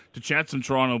to chat some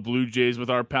Toronto Blue Jays with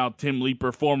our pal Tim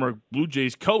Leeper, former Blue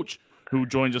Jays coach, who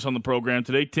joins us on the program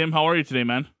today. Tim, how are you today,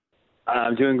 man?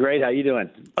 I'm doing great. How you doing?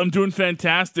 I'm doing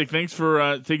fantastic. Thanks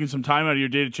for taking some time out of your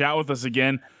day to chat with us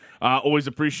again. Always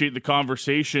appreciate the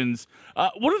conversations.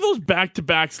 What are those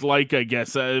back-to-backs like, I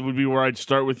guess, would be where I'd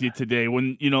start with you today.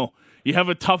 When, you have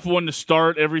a tough one to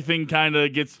start, everything kind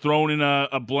of gets thrown in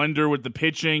a blender with the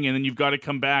pitching, and then you've got to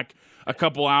come back a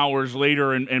couple hours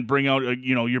later and bring out,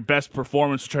 your best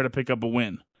performance to try to pick up a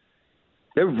win.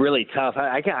 They're really tough.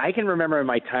 I can remember in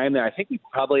my time there, I think we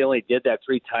probably only did that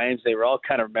 3 times. They were all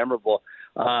kind of memorable.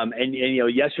 And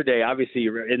yesterday, obviously,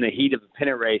 you were in the heat of the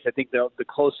pennant race. I think the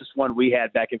closest one we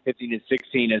had back in 15 and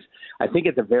 16 is, I think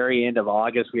at the very end of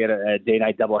August, we had a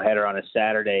day-night doubleheader on a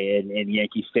Saturday in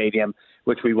Yankee Stadium,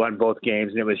 which we won both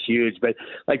games, and it was huge. But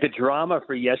like the drama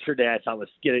for yesterday, I thought was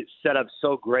get it set up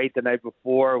so great the night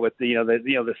before with the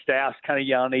staffs kind of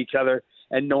yelling at each other,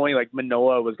 and knowing like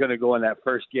Manoah was going to go in that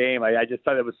first game. I just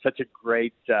thought it was such a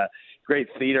great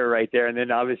theater right there. And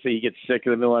then obviously he gets sick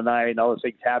in the middle of the night and all those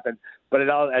things happen. But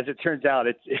as it turns out,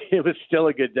 it was still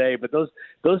a good day. But those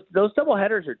double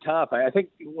headers are tough. I think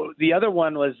the other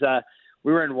one was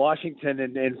we were in Washington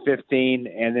in 15,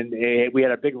 and then we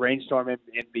had a big rainstorm in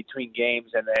between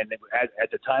games. And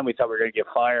at the time we thought we were going to get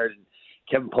fired. And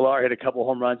Kevin Pillar hit a couple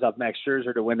home runs off Max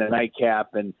Scherzer to win the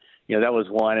nightcap, and that was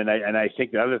one. And I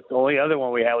think the only other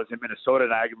one we had was in Minnesota,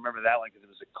 and I can remember that one because it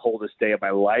was the coldest day of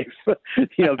my life.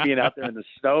 Being out there in the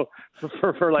snow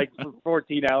for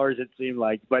 14 hours it seemed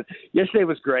like. But yesterday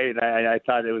was great, and I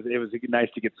thought it was nice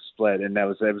to get the split, and it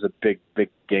was a big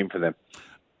game for them.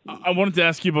 I wanted to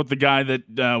ask you about the guy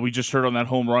that we just heard on that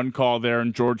home run call there,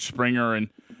 and George Springer. And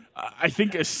I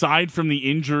think aside from the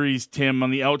injuries, Tim,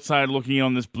 on the outside looking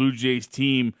on this Blue Jays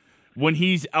team, when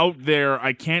he's out there,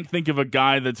 I can't think of a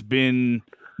guy that's been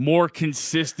more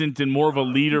consistent and more of a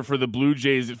leader for the Blue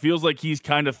Jays. It feels like he's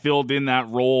kind of filled in that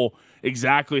role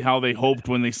exactly how they hoped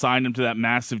when they signed him to that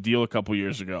massive deal a couple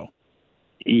years ago.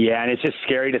 Yeah, and it's just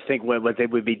scary to think what they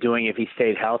would be doing if he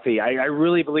stayed healthy. I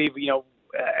really believe,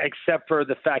 except for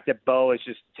the fact that Bo has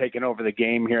just taken over the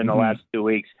game here in the last 2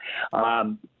 weeks,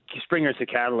 Springer's the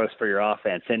catalyst for your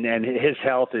offense, and his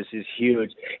health is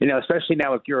huge. Especially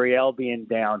now with Gurriel being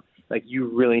down, like you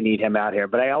really need him out here.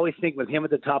 But I always think with him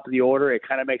at the top of the order, it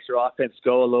kind of makes your offense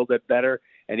go a little bit better.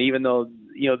 And even though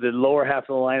the lower half of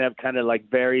the lineup kind of like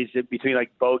varies between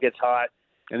like Bo gets hot,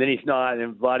 and then he's not,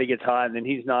 and Vladdy gets hot, and then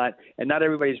he's not, and not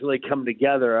everybody's really come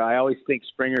together. I always think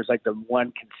Springer's like the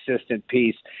one consistent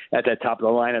piece at that top of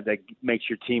the lineup that makes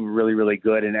your team really, really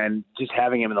good. And just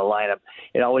having him in the lineup,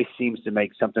 it always seems to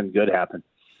make something good happen.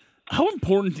 How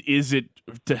important is it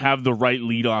to have the right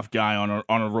leadoff guy on a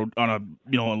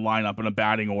lineup in a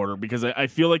batting order? Because I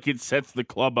feel like it sets the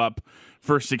club up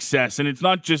for success. And it's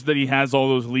not just that he has all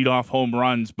those leadoff home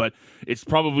runs, but it's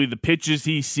probably the pitches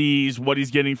he sees, what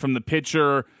he's getting from the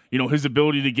pitcher, his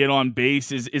ability to get on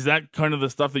base. Is that kind of the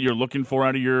stuff that you're looking for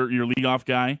out of your leadoff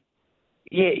guy?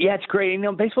 Yeah, it's great.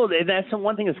 Baseball, that's the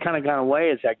one thing that's kind of gone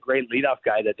away is that great leadoff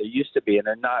guy that there used to be, and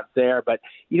they're not there. But,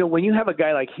 when you have a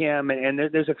guy like him, and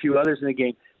there's a few others in the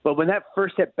game, but when that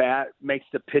first at-bat makes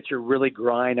the pitcher really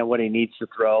grind on what he needs to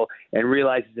throw and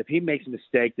realizes if he makes a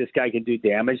mistake, this guy can do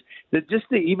damage,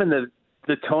 even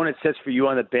the tone it sets for you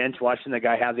on the bench, watching the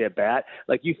guy have the at-bat,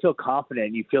 like you feel confident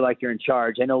and you feel like you're in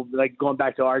charge. I know, like going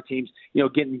back to our teams,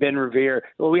 getting Ben Revere.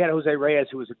 Well, we had Jose Reyes,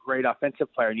 who was a great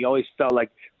offensive player, and you always felt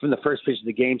like from the first pitch of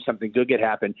the game something good could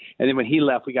happen. And then when he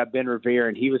left, we got Ben Revere,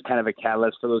 and he was kind of a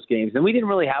catalyst for those games. And we didn't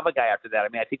really have a guy after that.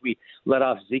 I think we let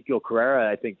off Ezekiel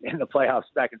Carrera, I think, in the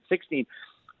playoffs back in 16.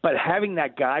 But having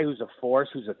that guy who's a force,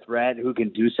 who's a threat, who can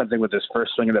do something with his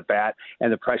first swing of the bat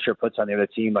and the pressure it puts on the other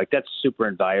team, like that's super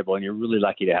invaluable, and you're really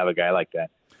lucky to have a guy like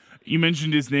that. You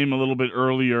mentioned his name a little bit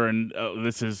earlier, and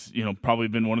this has probably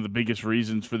been one of the biggest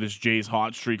reasons for this Jays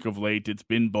hot streak of late. It's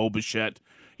been Bo Bichette.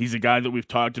 He's a guy that we've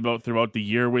talked about throughout the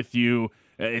year with you.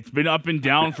 It's been up and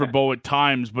down for Bo at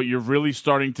times, but you're really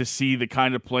starting to see the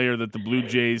kind of player that the Blue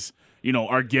Jays,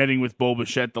 are getting with Bo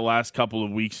Bichette the last couple of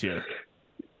weeks here.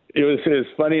 It was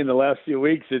funny in the last few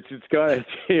weeks. He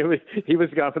was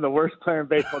gone from the worst player in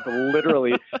baseball to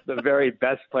literally the very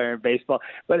best player in baseball.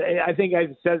 But I think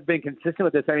I've been consistent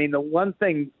with this. The one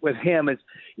thing with him is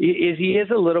he is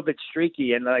a little bit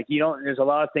streaky, and there's a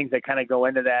lot of things that kind of go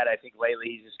into that. I think lately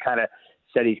he's just kind of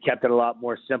said he's kept it a lot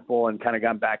more simple and kind of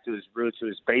gone back to his roots, to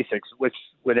his basics, which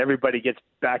when everybody gets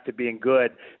back to being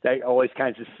good, that always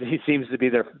kind of seems to be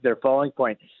their falling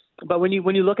point. But when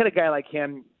you look at a guy like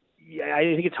him,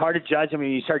 I think it's hard to judge. I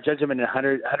mean, you start judging them in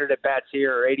 100 at bats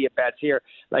here or 80 at bats here,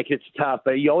 like it's tough.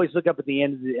 But you always look up at the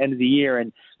end of the year,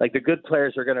 and like the good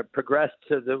players are going to progress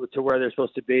to where they're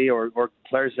supposed to be, or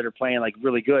players that are playing like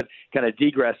really good kind of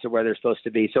degress to where they're supposed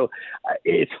to be. So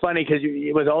it's funny because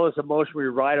with all this emotion we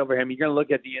ride over him, you're going to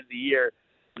look at the end of the year.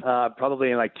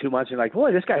 Probably in like 2 months, you're like,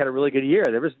 boy, this guy had a really good year.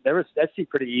 That seemed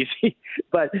pretty easy,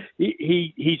 but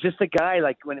he's just a guy.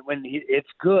 Like when it's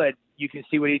good, you can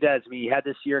see what he does. I mean, he had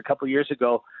this year a couple years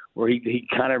ago where he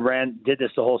kind of did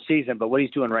this the whole season. But what he's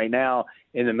doing right now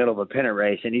in the middle of a pennant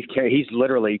race, and he's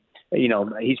literally,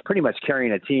 he's pretty much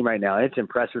carrying a team right now. It's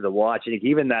impressive to watch. And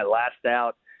even that last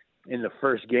out in the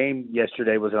first game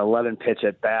yesterday was an 11 pitch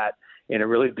at bat in a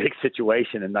really big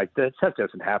situation, and like that stuff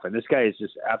doesn't happen. This guy is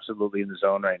just absolutely in the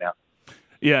zone right now.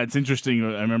 Yeah, it's interesting.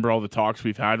 I remember all the talks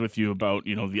we've had with you about,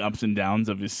 the ups and downs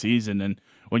of his season, and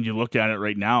when you look at it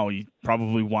right now, he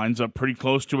probably winds up pretty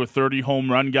close to a 30 home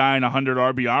run guy and a 100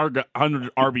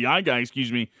 RBI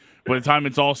guy, by the time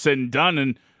it's all said and done.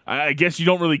 And I guess you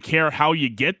don't really care how you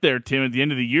get there, Tim. At the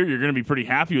end of the year, you're going to be pretty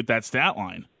happy with that stat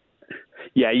line.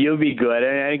 Yeah, you'll be good.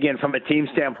 And again, from a team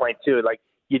standpoint too, like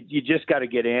you just got to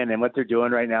get in, and what they're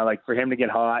doing right now, like for him to get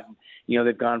hot,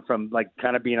 they've gone from like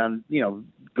kind of being on,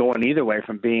 going either way,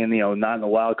 from being, not in the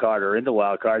wild card or in the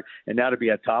wild card, and now to be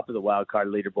at top of the wild card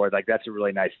leaderboard. Like that's a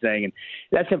really nice thing. And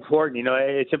that's important.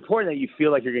 It's important that you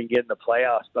feel like you're going to get in the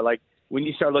playoffs, but like when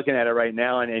you start looking at it right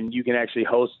now and you can actually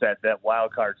host that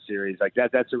wild card series, like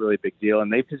that's a really big deal.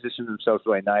 And they positioned themselves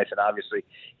really nice. And obviously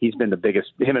he's been the biggest,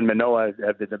 him and Manoah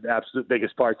have been the absolute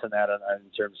biggest parts in that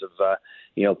in terms of,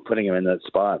 putting him in that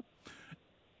spot.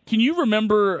 Can you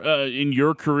remember in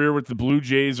your career with the Blue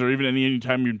Jays, or even any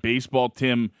time you're in baseball,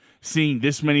 Tim, seeing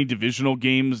this many divisional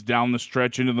games down the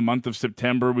stretch into the month of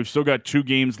September? We've still got 2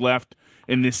 games left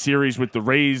in this series with the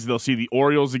Rays. They'll see the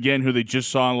Orioles again, who they just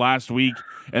saw last week,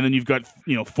 and then you've got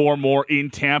 4 more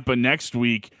in Tampa next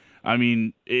week. I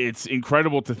mean, it's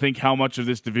incredible to think how much of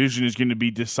this division is going to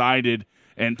be decided,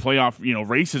 and playoff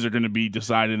races are going to be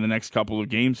decided in the next couple of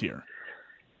games here.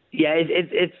 Yeah,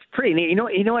 it's pretty neat. You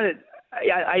know what?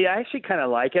 I actually kind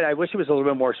of like it. I wish it was a little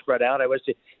bit more spread out. I wish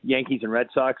the Yankees and Red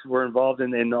Sox were involved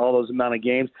in all those amount of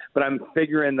games. But I'm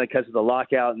figuring because of the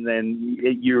lockout, and then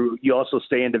you also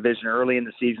stay in division early in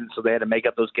the season, so they had to make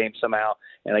up those games somehow.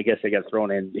 And I guess they got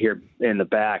thrown in here in the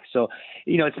back. So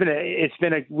it's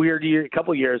been a weird year,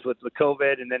 couple years with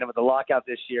COVID, and then with the lockout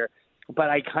this year. But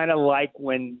I kind of like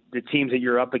when the teams that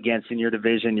you're up against in your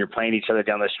division, you're playing each other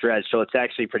down the stretch. So it's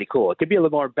actually pretty cool. It could be a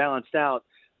little more balanced out,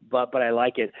 but I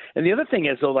like it. And the other thing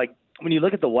is, though, like when you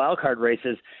look at the wild card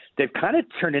races, they've kind of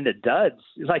turned into duds.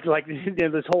 Like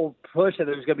this whole push that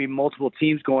there's going to be multiple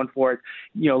teams going for it,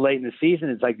 late in the season.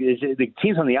 It's like the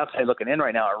teams on the outside looking in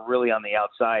right now are really on the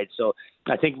outside. So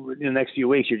I think in the next few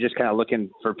weeks, you're just kind of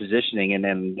looking for positioning,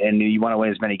 and you want to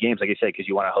win as many games, like I said, because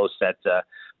you want to host that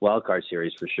wild card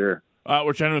series for sure.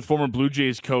 We're chatting with former Blue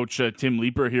Jays coach Tim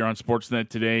Leeper here on Sportsnet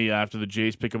today after the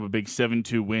Jays pick up a big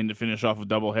 7-2 win to finish off a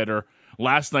doubleheader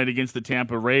last night against the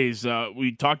Tampa Rays.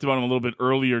 We talked about him a little bit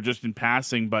earlier just in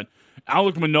passing, but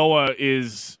Alek Manoah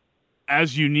is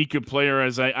as unique a player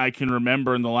as I can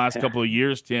remember in the last couple of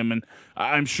years, Tim. And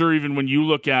I'm sure even when you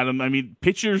look at him, I mean,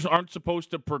 pitchers aren't supposed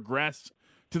to progress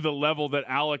to the level that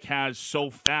Alek has so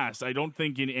fast. I don't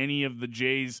think in any of the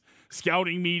Jays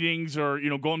scouting meetings or,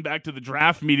 going back to the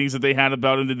draft meetings that they had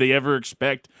about him, did they ever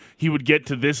expect he would get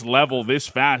to this level this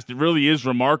fast. It really is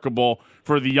remarkable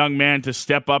for the young man to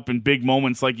step up in big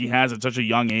moments like he has at such a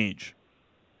young age.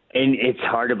 And it's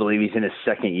hard to believe he's in his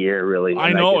second year, really.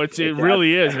 I know, it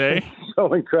really is, eh?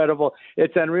 So incredible.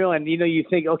 It's unreal. And, you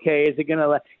think, okay, is it going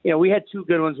to – we had 2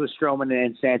 good ones with Stroman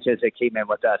and Sanchez that came in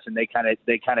with us, and they kind of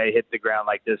hit the ground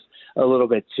like this a little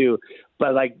bit too.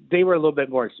 But, they were a little bit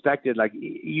more expected.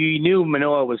 You knew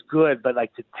Manoah was good, but,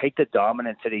 to take the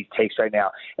dominance that he takes right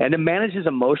now and to manage his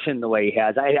emotion the way he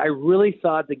has. I really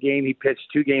thought the game he pitched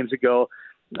 2 games ago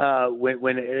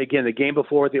when again, the game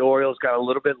before the Orioles got a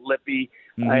little bit lippy,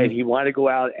 and he wanted to go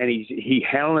out, and he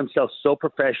handled himself so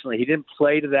professionally. He didn't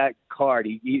play to that card.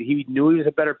 He knew he was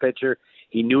a better pitcher.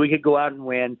 He knew he could go out and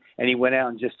win, and he went out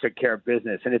and just took care of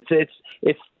business. And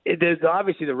there's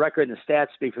obviously the record and the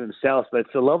stats speak for themselves, but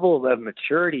it's the level of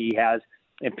maturity he has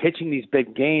in pitching these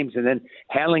big games and then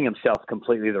handling himself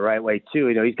completely the right way too.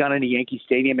 He's gone into Yankee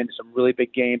Stadium into some really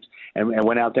big games and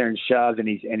went out there and shoved, and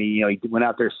he went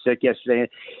out there sick yesterday.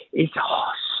 It's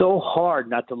so hard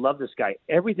not to love this guy.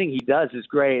 Everything he does is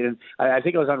great. And I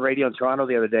think I was on radio in Toronto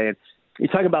the other day, and you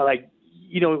talk about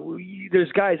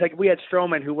there's guys like we had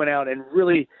Stroman who went out and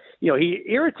really he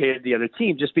irritated the other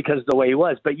team just because of the way he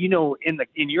was. But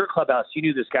in your clubhouse, you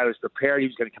knew this guy was prepared. He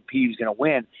was going to compete. He was going to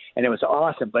win, and it was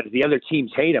awesome. But the other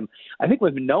teams hate him. I think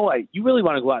with Manoah, you really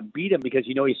want to go out and beat him because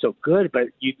you know he's so good. But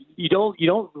you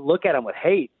don't look at him with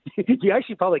hate. You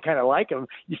actually probably kind of like him.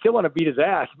 You still want to beat his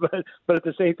ass, but at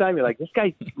the same time, you're like, this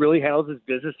guy really handles his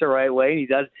business the right way.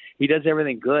 And he does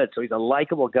everything good. So he's a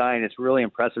likable guy, and it's really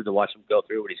impressive to watch him go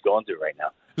through what he's going through right now.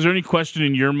 Is there any question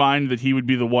in your mind that he would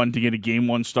be the one to get a Game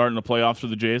 1 start in the playoffs for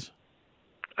the Jays?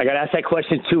 I got asked that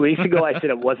question 2 weeks ago. I said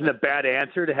it wasn't a bad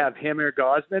answer to have him or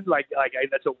Gosman.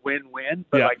 That's a win-win.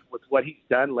 But with what he's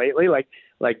done lately,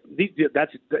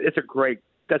 that's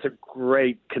a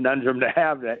great conundrum to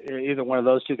have. Either one of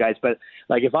those two guys. But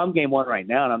if I'm Game 1 right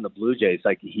now and I'm the Blue Jays,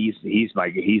 he's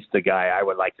the guy I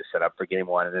would like to set up for Game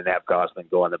 1 and then have Gosman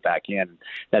go on the back end.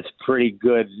 That's pretty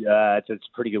good. It's a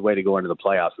pretty good way to go into the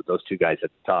playoffs with those two guys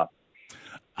at the top.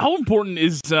 How important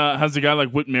has a guy like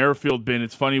Whit Merrifield been?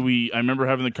 It's funny, I remember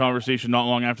having the conversation not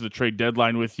long after the trade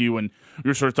deadline with you, and we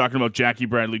were sort of talking about Jackie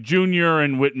Bradley Jr.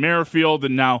 and Whit Merrifield,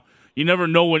 and now you never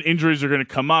know when injuries are going to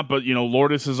come up, but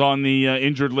Lourdes is on the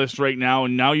injured list right now,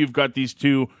 and now you've got these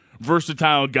two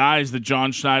versatile guys that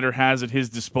John Schneider has at his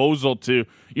disposal to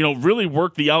really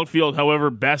work the outfield however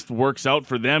best works out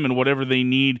for them and whatever they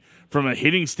need from a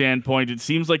hitting standpoint. It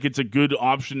seems like it's a good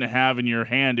option to have in your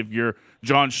hand if you're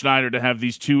John Schneider, to have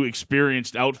these two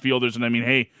experienced outfielders. And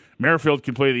hey, Merrifield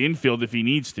can play the infield if he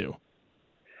needs to.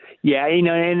 Yeah, and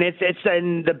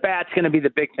and the bat's going to be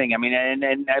the big thing.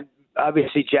 And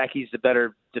obviously Jackie's the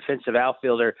better defensive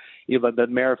outfielder, but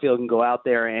Merrifield can go out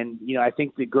there. And I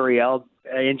think the Gurriel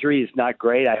injury is not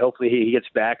great. Hopefully he gets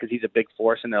back because he's a big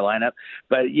force in their lineup.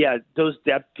 But yeah, those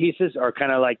depth pieces are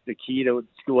kind of like the key to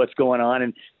what's going on.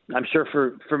 And I'm sure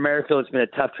for Merrifield, it's been a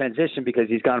tough transition because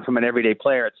he's gone from an everyday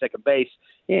player at second base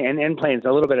and playing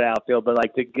a little bit of outfield, but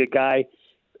the guy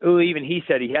who even he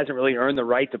said he hasn't really earned the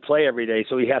right to play every day,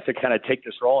 so he has to kind of take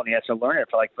this role and he has to learn it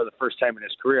for the first time in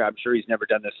his career. I'm sure he's never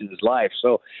done this in his life.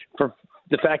 So for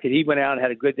the fact that he went out and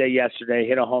had a good day yesterday,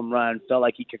 hit a home run, felt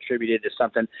like he contributed to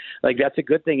something, that's a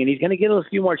good thing, and he's going to get a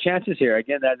few more chances here.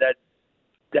 Again,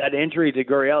 that injury to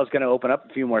Gurriel is going to open up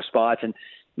a few more spots, and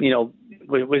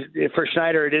for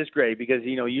Schneider, it is great because,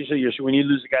 usually when you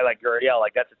lose a guy like Gurriel,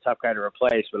 that's a tough guy to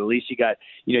replace, but at least you got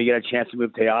a chance to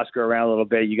move Teoscar around a little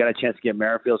bit. You got a chance to get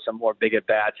Merrifield some more big at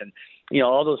bats, and,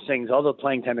 all those things, all the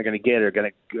playing time they're going to get are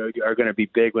going to be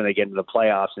big when they get into the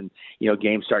playoffs and,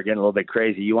 games start getting a little bit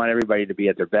crazy. You want everybody to be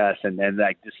at their best, and this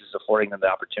is affording them the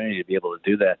opportunity to be able to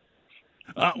do that.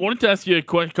 I wanted to ask you a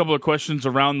couple of questions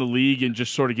around the league and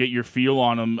just sort of get your feel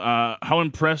on them. How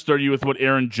impressed are you with what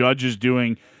Aaron Judge is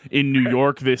doing in New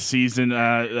York this season?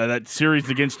 That series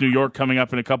against New York coming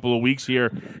up in a couple of weeks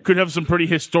here could have some pretty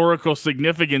historical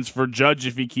significance for Judge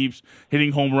if he keeps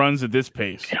hitting home runs at this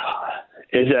pace.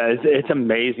 It's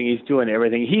amazing. He's doing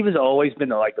everything. He was always been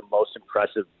the most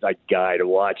impressive guy to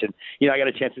watch. And I got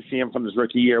a chance to see him from his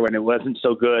rookie year when it wasn't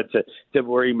so good to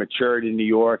where he matured in New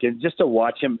York, and just to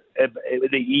watch him,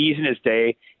 the ease in his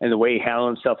day and the way he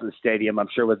handled himself in the stadium. I'm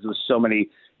sure with so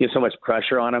much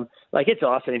pressure on him. It's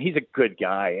awesome, and he's a good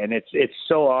guy, and it's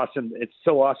so awesome. It's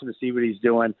so awesome to see what he's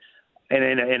doing, and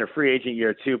in a free agent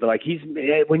year too. But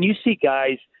when you see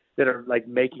guys that are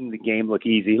making the game look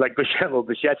easy, like Bichette. Well,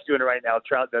 Bichette's doing it right now.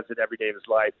 Trout does it every day of his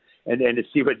life, and to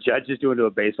see what Judge is doing to a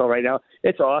baseball right now,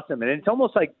 it's awesome. And it's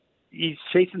almost like he's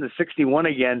chasing the 61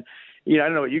 again. I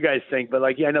don't know what you guys think, but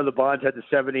I know the Bonds had the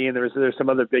 70, and there's some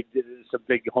other big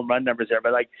home run numbers there.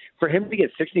 But for him to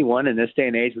get 61 in this day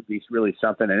and age would be really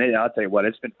something. And I'll tell you what,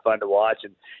 it's been fun to watch.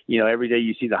 And every day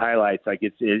you see the highlights,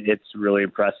 it's really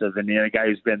impressive. And a guy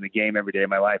who's been in the game every day of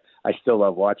my life, I still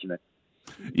love watching it.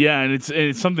 Yeah, and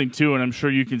it's something too, and I'm sure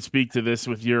you can speak to this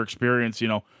with your experience,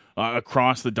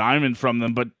 across the diamond from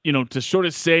them. But to sort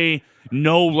of say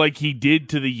no like he did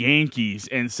to the Yankees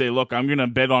and say, look, I'm going to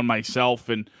bet on myself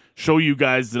and show you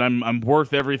guys that I'm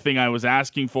worth everything I was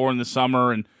asking for in the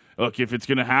summer. And look, if it's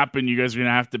going to happen, you guys are going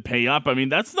to have to pay up.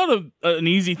 That's not an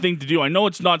easy thing to do. I know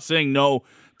it's not saying no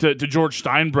to George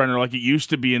Steinbrenner like it used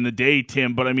to be in the day,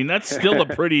 Tim, but that's still a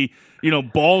pretty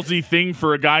ballsy thing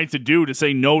for a guy to do, to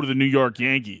say no to the New York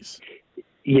Yankees.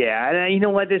 Yeah, and you know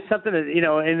what? There's something that,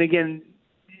 and again,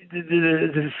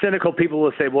 the cynical people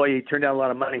will say, boy, you turned down a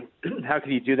lot of money. How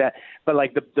can you do that? But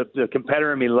the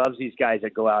competitor in me loves these guys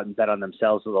that go out and bet on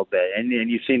themselves a little bit. And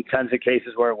you've seen tons of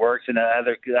cases where it works and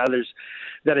others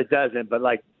that it doesn't. But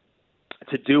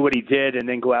to do what he did and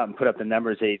then go out and put up the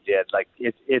numbers that he did,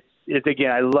 it's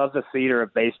again, I love the theater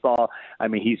of baseball.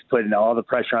 He's putting all the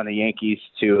pressure on the Yankees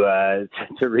to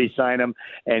re-sign him,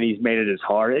 and he's made it as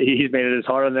hard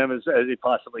on them as he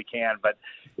possibly can. But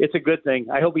it's a good thing.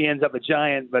 I hope he ends up a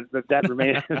Giant, but that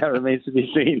remains that remains to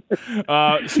be seen.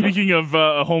 Speaking of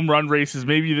home run races,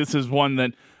 maybe this is one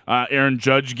that Aaron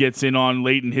Judge gets in on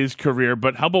late in his career.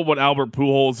 But how about what Albert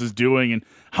Pujols is doing, and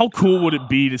how cool would it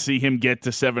be to see him get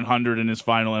to 700 in his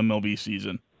final MLB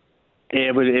season?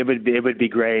 It would be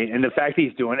great, and the fact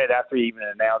he's doing it after he even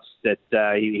announced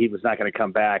that he was not going to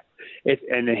come back.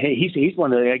 He's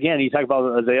one of the, again, you talk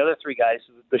about the other three guys,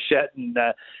 Bichette and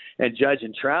Judge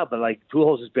and Trout, but like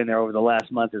Pujols has been there over the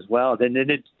last month as well. Then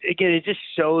it just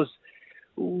shows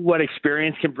what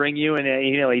experience can bring you, and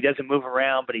he doesn't move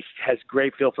around, but he has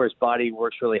great feel for his body. He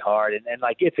works really hard, and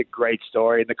like it's a great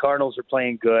story. And the Cardinals are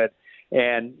playing good.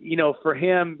 And, for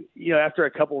him, after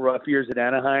a couple rough years at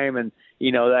Anaheim, and,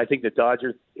 I think the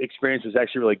Dodger experience was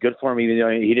actually really good for him, even though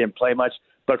he didn't play much.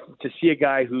 But to see a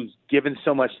guy who's given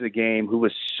so much to the game, who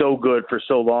was so good for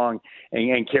so long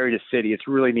and carried a city, it's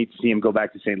really neat to see him go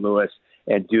back to St. Louis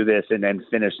and do this and then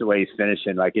finish the way he's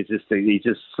finishing. Like, he's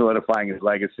just solidifying his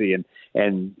legacy, and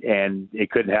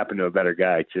it couldn't happen to a better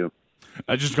guy, too.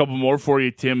 Just a couple more for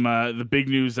you, Tim. The big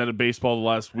news out of baseball the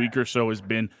last week or so has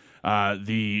been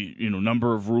the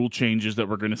number of rule changes that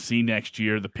we're going to see next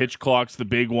year. The pitch clock's the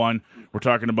big one. We're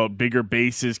talking about bigger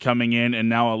bases coming in and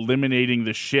now eliminating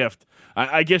the shift.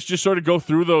 I guess just sort of go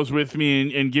through those with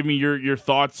me and give me your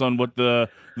thoughts on what the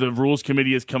rules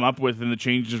committee has come up with and the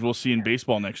changes we'll see in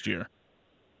baseball next year.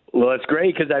 Well, it's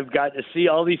great because I've got to see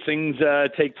all these things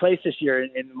take place this year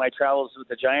in my travels with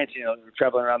the Giants,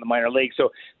 traveling around the minor leagues. So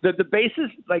the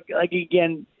bases, like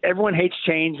again, everyone hates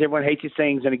change. Everyone hates these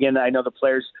things. And again, I know the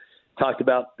players talked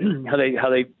about how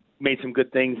they made some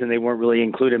good things and they weren't really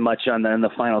included much in the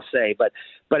final say.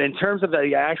 But in terms of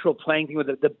the actual playing thing with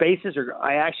the bases,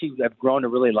 I actually have grown to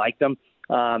really like them.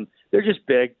 They're just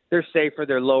big. They're safer.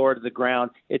 They're lower to the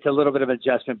ground. It's a little bit of an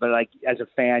adjustment, but like as a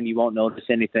fan, you won't notice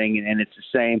anything, and it's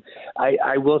the same.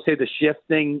 I will say the shift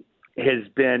thing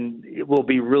will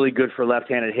be really good for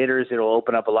left-handed hitters. It'll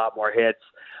open up a lot more hits.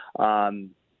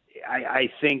 I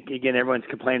think, again, everyone's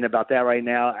complaining about that right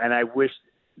now, and I wish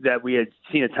that we had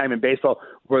seen a time in baseball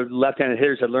where left-handed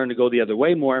hitters had learned to go the other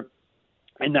way more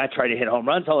and not try to hit home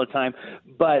runs all the time.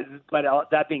 But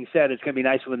that being said, it's going to be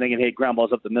nice when they can hit ground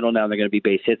balls up the middle now and they're going to be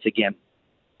base hits again.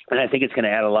 And I think it's going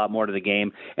to add a lot more to the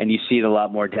game, and you see it a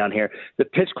lot more down here. The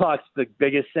pitch clock's the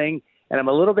biggest thing, and I'm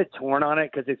a little bit torn on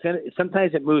it because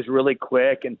sometimes it moves really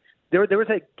quick. And there was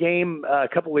a game a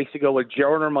couple weeks ago where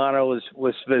Jordan Romano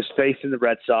was facing the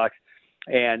Red Sox,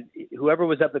 and whoever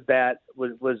was up at bat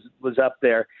was up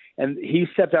there, and he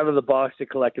stepped out of the box to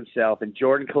collect himself, and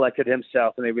Jordan collected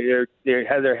himself, and they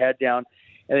had their head down,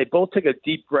 and they both took a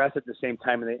deep breath at the same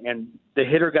time, and the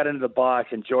hitter got into the box,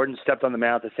 and Jordan stepped on the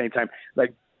mound at the same time.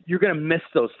 Like, you're going to miss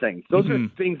those things. Those are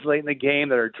things late in the game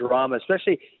that are drama,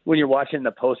 especially when you're watching in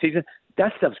the postseason.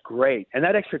 That stuff's great, and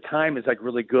that extra time is like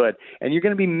really good, and you're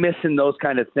going to be missing those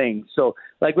kind of things. So,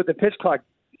 like with the pitch clock,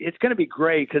 it's going to be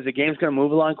great because the game's going to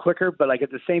move along quicker. But like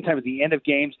at the same time, at the end of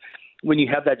games, when you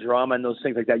have that drama and those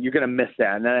things like that, you're going to miss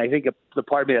that. And then I think the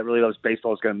part of me that really loves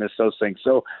baseball is going to miss those things.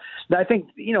 So I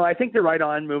think they're right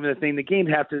on moving the thing. The game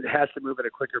has to move at a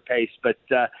quicker pace. But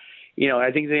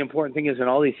I think the important thing is in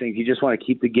all these things, you just want to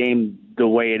keep the game the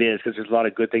way it is because there's a lot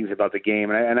of good things about the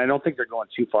game. And I don't think they're going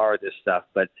too far with this stuff.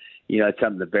 But it's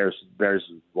something that bears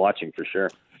watching for sure.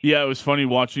 Yeah, it was funny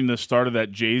watching the start of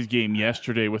that Jays game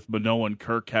yesterday with Manoah and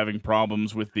Kirk having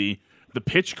problems with the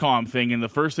pitch comm thing, and the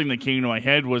first thing that came to my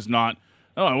head was not,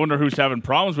 I wonder who's having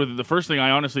problems with it. The first thing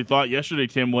I honestly thought yesterday,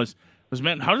 Tim, was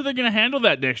man, how are they going to handle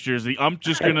that next year? Is the ump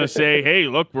just going to say, hey,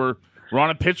 look, we're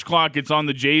on a pitch clock, it's on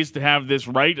the Jays to have this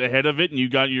right ahead of it, and you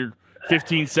got your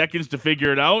 15 seconds to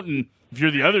figure it out, and if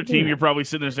you're the other team, you're probably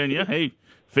sitting there saying, yeah, hey,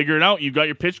 figure it out, you got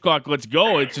your pitch clock, let's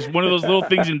go. It's just one of those little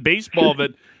things in baseball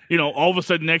that all of a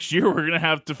sudden next year we're going to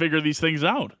have to figure these things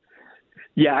out.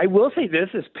 Yeah, I will say this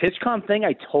PitchCom thing,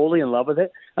 I totally in love with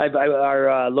it.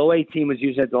 Our low A team was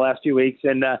using it the last few weeks,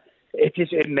 and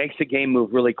it makes the game move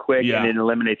really quick, and it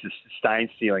eliminates the Stein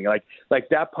stealing. Like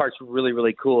that part's really,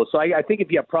 really cool. So I think if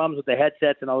you have problems with the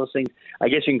headsets and all those things, I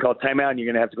guess you can call timeout, and you're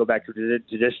going to have to go back to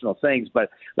traditional things. But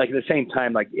like at the same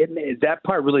time, like that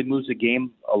part really moves the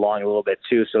game along a little bit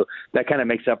too. So that kind of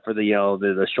makes up for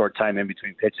the short time in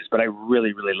between pitches. But I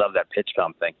really, really love that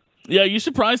PitchCom thing. Yeah, you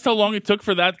surprised how long it took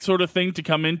for that sort of thing to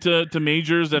come into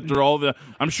majors after all the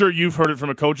 – I'm sure you've heard it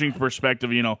from a coaching perspective,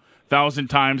 1,000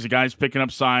 times the guy's picking up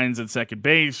signs at second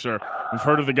base, or we've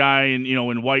heard of the guy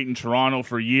in white in Toronto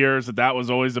for years that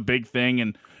was always a big thing.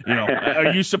 And,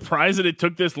 are you surprised that it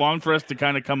took this long for us to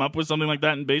kind of come up with something like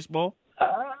that in baseball?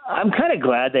 I'm kind of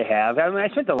glad they have. I mean, I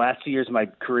spent the last 2 years of my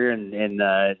career in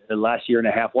the last year and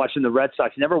a half watching the Red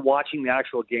Sox, never watching the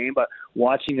actual game, but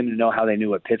watching them to know how they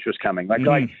knew what pitch was coming.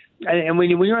 And when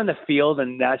you're on the field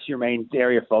and that's your main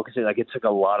area of focus, it took a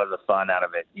lot of the fun out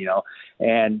of it,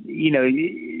 And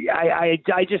I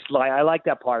like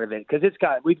that part of it because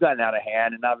we've gotten out of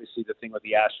hand, and obviously the thing with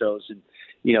the Astros and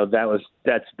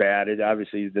that's bad.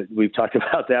 We've talked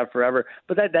about that forever,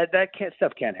 but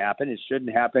stuff can't happen. It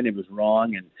shouldn't happen. It was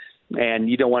wrong, and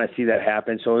you don't want to see that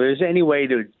happen. So if there's any way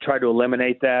to try to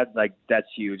eliminate that, that's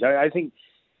huge. I think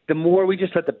the more we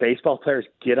just let the baseball players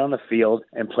get on the field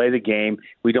and play the game,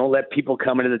 we don't let people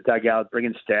come into the dugout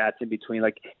bringing stats in between.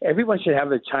 Everyone should have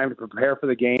the time to prepare for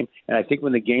the game, and I think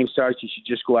when the game starts, you should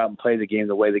just go out and play the game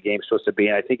the way the game's supposed to be.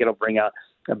 And I think it'll bring out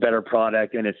a better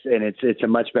product, and it's a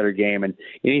much better game. And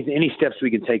any steps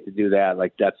we can take to do that,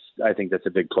 I think that's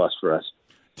a big plus for us.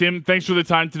 Tim, thanks for the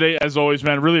time today. As always,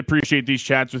 man, really appreciate these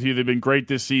chats with you. They've been great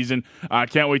this season.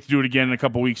 Can't wait to do it again in a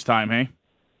couple weeks' time, hey?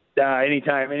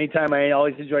 Anytime. I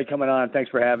always enjoy coming on. Thanks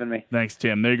for having me. Thanks,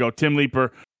 Tim. There you go. Tim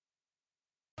Leeper.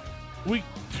 Week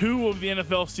 2 of the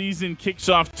NFL season kicks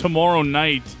off tomorrow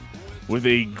night with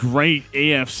a great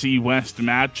AFC West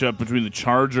matchup between the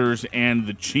Chargers and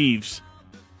the Chiefs.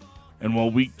 And while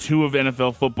week 2 of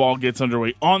NFL football gets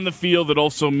underway on the field, it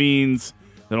also means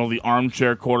that all the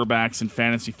armchair quarterbacks and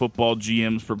fantasy football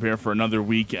GMs prepare for another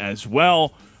week as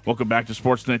well. Welcome back to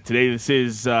Sportsnet today. This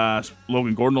is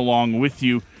Logan Gordon along with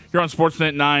you here on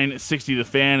Sportsnet 960 The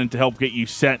Fan, and to help get you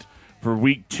set for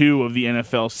week 2 of the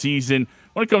NFL season.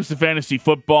 When it comes to fantasy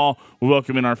football, we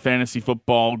welcome in our fantasy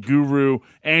football guru,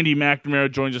 Andy McNamara,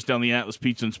 joins us down the Atlas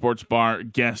Pizza and Sports Bar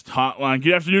guest hotline.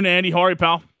 Good afternoon, Andy. How are you,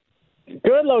 pal?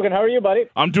 Good, Logan. How are you, buddy?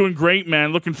 I'm doing great,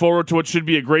 man. Looking forward to what should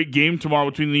be a great game tomorrow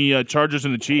between the Chargers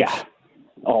and the Chiefs. Yeah.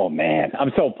 Oh, man.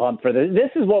 I'm so pumped for this.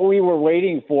 This is what we were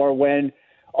waiting for when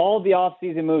all the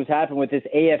offseason moves happen with this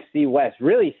AFC West.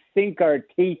 Really sink our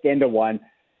teeth into one.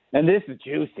 And this is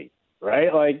juicy,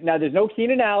 right? Now there's no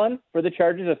Keenan Allen for the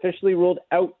Chargers, officially ruled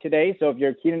out today. So if you're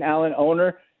a Keenan Allen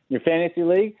owner in your fantasy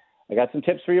league, I got some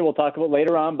tips for you we'll talk about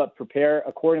later on, but prepare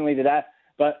accordingly to that.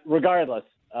 But regardless,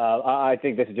 I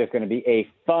think this is just going to be a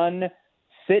fun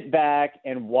sit back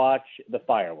and watch the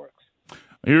fireworks.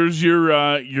 Here's your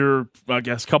I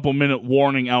guess, couple-minute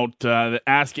warning out. The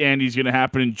Ask Andy is going to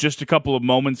happen in just a couple of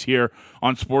moments here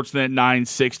on Sportsnet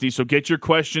 960. So get your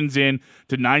questions in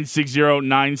to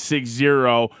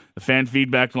 960-960. The fan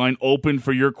feedback line open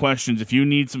for your questions. If you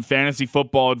need some fantasy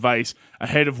football advice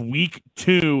ahead of week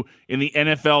 2 in the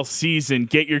NFL season,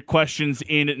 get your questions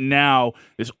in now.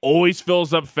 This always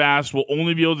fills up fast. We'll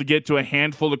only be able to get to a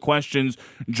handful of questions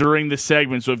during the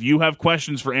segment. So if you have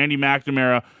questions for Andy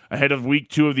McNamara ahead of week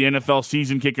 2 of the NFL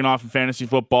season kicking off in fantasy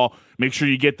football, make sure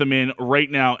you get them in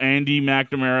right now. Andy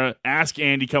McNamara, Ask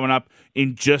Andy, coming up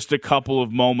in just a couple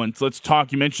of moments. Let's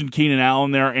talk. You mentioned Keenan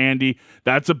Allen there, Andy.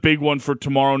 That's a big one for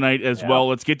tomorrow night as well.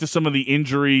 Let's get to some of the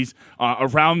injuries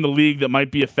around the league that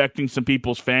might be affecting some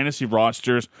people's fantasy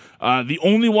rosters. The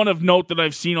only one of note that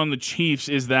I've seen on the Chiefs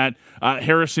is that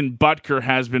Harrison Butker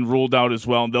has been ruled out as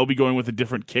well. They'll be going with a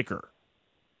different kicker.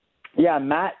 Yeah,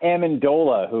 Matt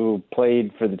Amendola, who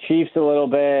played for the Chiefs a little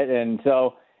bit. And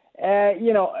so,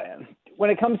 when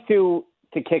it comes to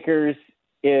kickers,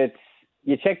 it's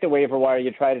you check the waiver wire,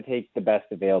 you try to take the best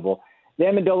available. The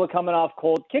Amendola coming off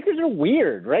cold. Kickers are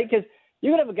weird, right? Because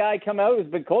you could have a guy come out who's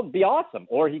been cold, be awesome,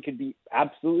 or he could be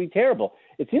absolutely terrible.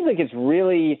 It seems like it's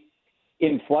really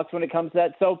in flux when it comes to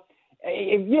that. So,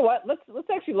 you know what? Let's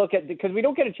actually look at, because we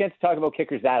don't get a chance to talk about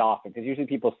kickers that often, because usually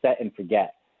people set and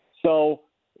forget. So,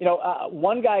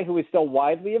 one guy who is still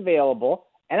widely available,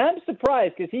 and I'm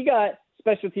surprised because he got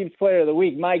Special Teams Player of the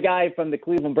Week. My guy from the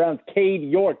Cleveland Browns, Cade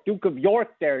York, Duke of York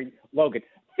there, Logan.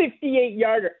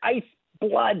 58-yarder, ice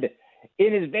blood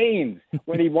in his veins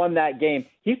when he won that game.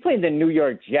 He's playing the New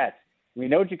York Jets. We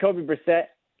know Jacoby Brissett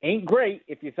ain't great.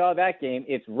 If you saw that game,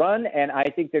 it's run, and I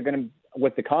think they're going to,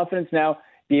 with the confidence now,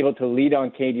 be able to lead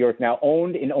on Cade York, now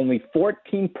owned in only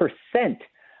 14%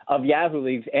 of Yahoo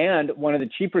leagues, and one of the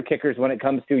cheaper kickers when it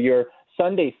comes to your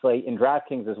Sunday slate in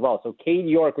DraftKings as well. So Cade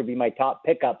York would be my top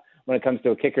pickup when it comes to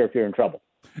a kicker if you're in trouble.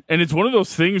 And it's one of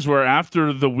those things where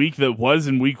after the week that was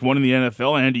in week 1 in the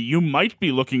NFL, Andy, you might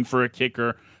be looking for a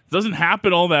kicker. It doesn't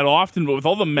happen all that often, but with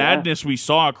all the madness we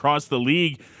saw across the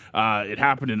league, it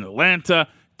happened in Atlanta,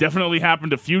 definitely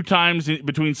happened a few times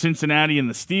between Cincinnati and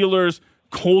the Steelers.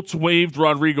 Colts waived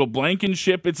Rodrigo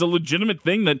Blankenship. It's a legitimate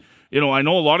thing that, I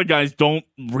know a lot of guys don't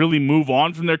really move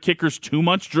on from their kickers too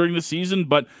much during the season,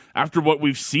 but after what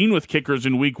we've seen with kickers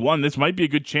in week 1, this might be a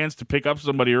good chance to pick up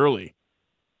somebody early.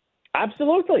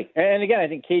 Absolutely. And again, I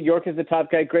think Cade York is the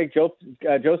top guy. Greg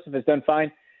Joseph has done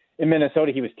fine. in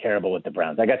Minnesota, he was terrible with the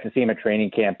Browns. I got to see him at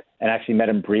training camp and actually met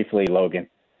him briefly, Logan.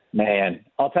 Man,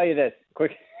 I'll tell you this,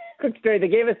 quick story. They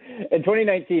gave us, in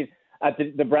 2019, at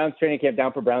the Browns training camp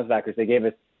down for Browns backers, they gave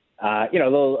us,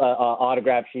 little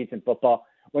autograph sheets in football.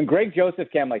 When Greg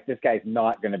Joseph came, I'm like, this guy's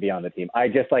not going to be on the team. I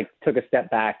just, took a step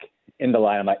back in the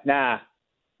line. I'm like, nah,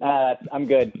 I'm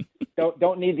good.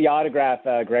 Don't need the autograph,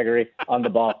 Gregory, on the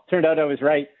ball. Turned out I was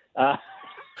right. I'm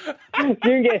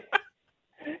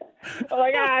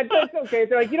like, that's okay.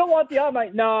 They're like, you don't want the autograph? I'm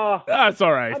like, no. That's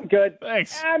all right. I'm good.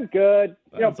 Thanks. I'm good.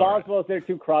 That's Boswell's there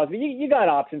too, Crosby. You got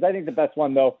options. I think the best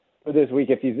one, though, for this week,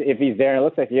 if he's there, and it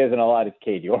looks like he isn't a lot, is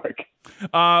Cade York.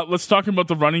 Let's talk about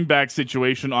the running back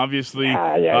situation. Obviously,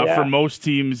 for most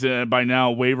teams by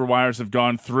now, waiver wires have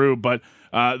gone through, but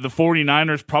the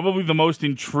 49ers, probably the most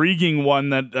intriguing one,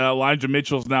 that Elijah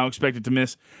Mitchell's now expected to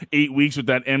miss 8 weeks with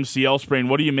that MCL sprain.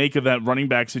 What do you make of that running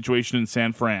back situation in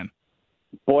San Fran?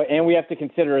 Boy, and we have to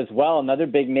consider as well another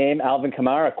big name, Alvin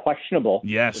Kamara, questionable.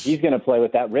 Yes. He's going to play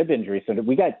with that rib injury. So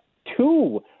we got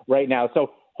two right now.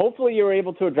 So hopefully you were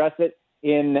able to address it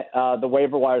in the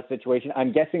waiver wire situation.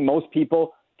 I'm guessing most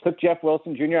people took Jeff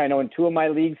Wilson Jr. I know in two of my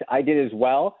leagues I did as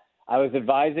well. I was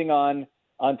advising on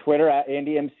Twitter at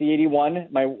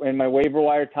AndyMC81 in my waiver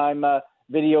wire time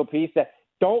video piece that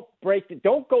don't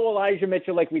go Elijah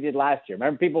Mitchell like we did last year.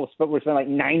 Remember, people were spending like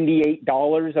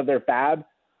 $98 of their fab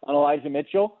on Elijah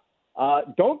Mitchell.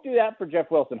 Don't do that for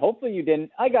Jeff Wilson. Hopefully you didn't.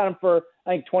 I got him for,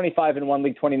 I think, 25 in one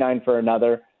league, 29 for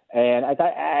another. And I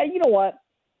thought, you know what?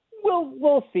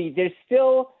 We'll see. There's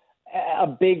still a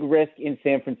big risk in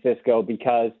San Francisco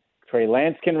because Trey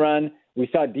Lance can run. We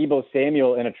saw Deebo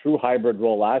Samuel in a true hybrid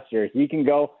role last year. He can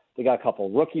go. They got a couple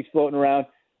rookies floating around.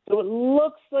 So it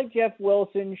looks like Jeff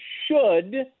Wilson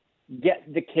should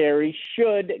get the carry,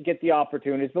 should get the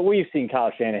opportunities. But we've seen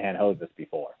Kyle Shanahan hose this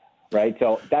before, right?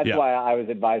 So that's why I was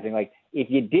advising, if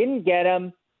you didn't get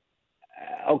him,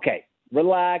 okay,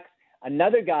 relax.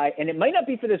 Another guy, and it might not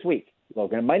be for this week,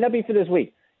 Logan. It might not be for this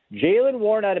week. Jaylen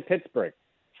Warren out of Pittsburgh.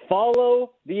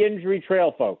 Follow the injury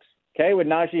trail, folks, okay, with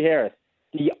Najee Harris.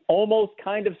 The almost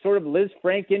kind of sort of Liz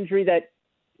Frank injury that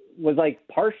was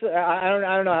partial. I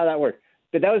don't know how that worked.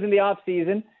 But that was in the off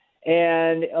season.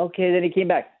 And okay, then he came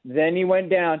back. Then he went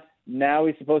down. Now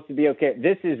he's supposed to be okay.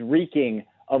 This is reeking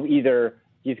of either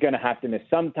he's going to have to miss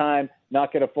some time,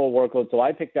 not get a full workload. So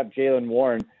I picked up Jaylen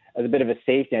Warren as a bit of a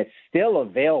safety net. It's still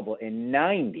available in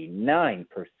 99%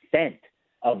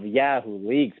 of Yahoo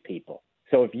leagues, people.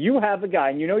 So if you have a guy,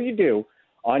 and you know you do,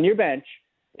 on your bench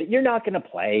that you're not going to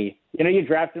play, you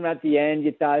draft him at the end,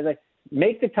 you die,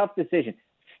 make the tough decision.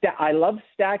 I love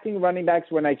stacking running backs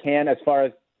when I can, as far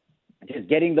as just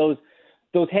getting those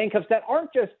handcuffs that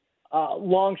aren't just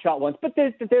long shot ones, but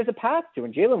there's a path to.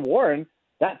 And Jaylen Warren,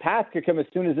 that path could come as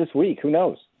soon as this week. Who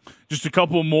knows? Just a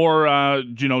couple more,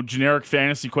 generic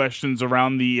fantasy questions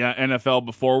around the NFL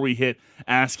before we hit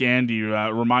Ask Andy.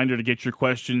 Reminder to get your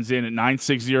questions in at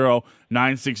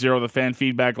 960-960. The fan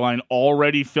feedback line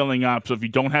already filling up. So if you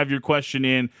don't have your question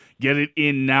in, get it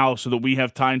in now so that we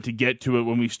have time to get to it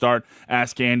when we start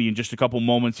Ask Andy in just a couple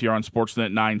moments here on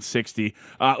Sportsnet 960.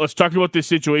 Let's talk about this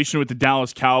situation with the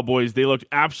Dallas Cowboys. They looked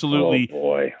absolutely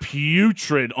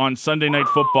putrid on Sunday Night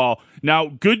Football. Now,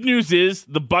 good news is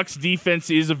the Bucs defense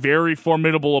is a very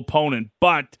formidable opponent,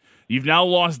 but you've now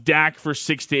lost Dak for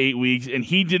 6 to 8 weeks, and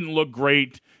he didn't look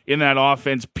great in that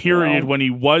offense, period, when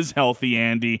he was healthy,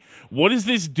 Andy. What does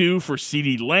this do for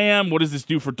CeeDee Lamb? What does this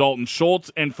do for Dalton Schultz?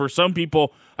 And for some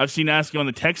people I've seen asking on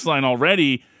the text line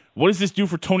already, what does this do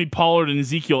for Tony Pollard and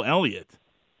Ezekiel Elliott?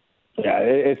 Yeah,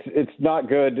 it's not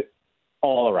good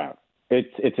all around.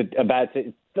 It's a bad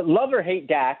thing. Love or hate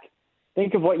Dak,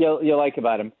 think of what you like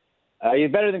about him.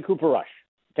 He's better than Cooper Rush.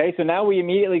 Okay, so now we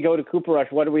immediately go to Cooper Rush.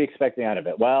 What are we expecting out of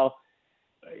it? Well,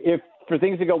 if for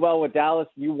things to go well with Dallas,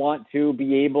 you want to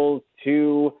be able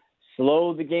to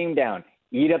slow the game down,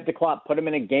 eat up the clock, put him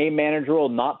in a game manager role,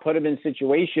 not put him in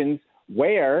situations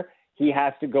where he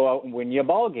has to go out and win you a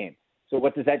ball game. So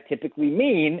what does that typically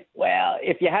mean? Well,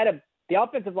 if you had the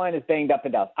offensive line is banged up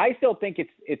and down. I still think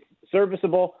it's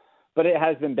serviceable, but it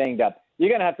has been banged up. You're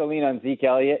going to have to lean on Zeke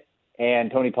Elliott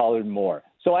and Tony Pollard more.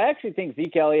 So I actually think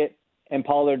Zeke Elliott and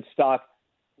Pollard's stock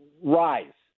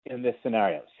rise in this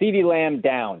scenario. CeeDee Lamb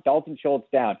down, Dalton Schultz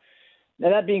down.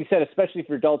 Now, that being said, especially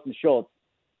for Dalton Schultz,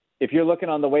 if you're looking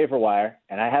on the waiver wire,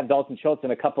 and I have Dalton Schultz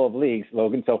in a couple of leagues,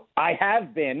 Logan, so I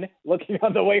have been looking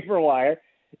on the waiver wire,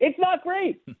 it's not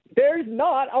great. There's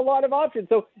not a lot of options.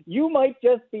 So you might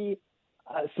just be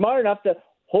smart enough to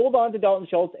hold on to Dalton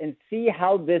Schultz and see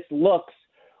how this looks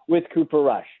with Cooper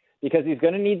Rush, because he's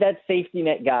going to need that safety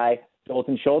net guy.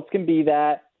 Dalton Schultz can be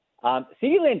that.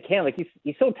 CeeDee Lamb can, like,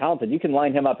 he's so talented. You can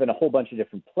line him up in a whole bunch of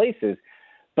different places,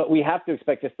 but we have to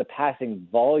expect just the passing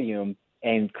volume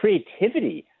and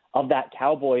creativity of that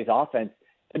Cowboys offense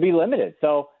to be limited.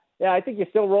 So, yeah, I think you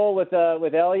still roll with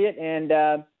Elliott, and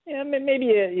maybe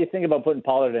you think about putting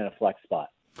Pollard in a flex spot.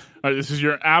 All right, this is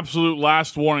your absolute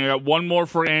last warning. I got one more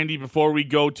for Andy before we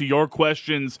go to your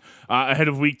questions ahead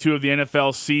of week 2 of the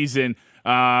NFL season.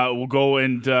 We'll go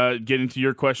and get into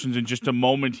your questions in just a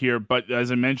moment here. But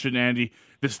as I mentioned, Andy,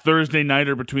 this Thursday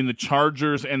nighter between the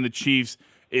Chargers and the Chiefs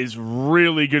is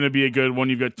really going to be a good one.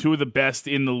 You've got two of the best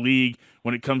in the league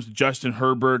when it comes to Justin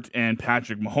Herbert and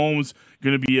Patrick Mahomes.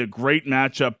 Going to be a great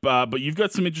matchup. But you've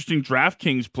got some interesting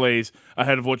DraftKings plays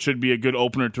ahead of what should be a good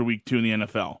opener to week 2 in the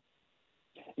NFL.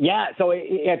 Yeah, so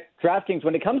at DraftKings,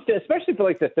 when it comes to, especially for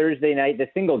like the Thursday night, the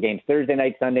single games, Thursday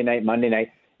night, Sunday night, Monday night,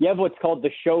 you have what's called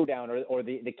the showdown or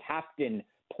the captain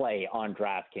play on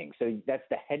DraftKings. So that's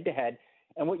the head-to-head.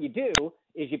 And what you do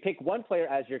is you pick one player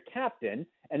as your captain,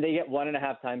 and they get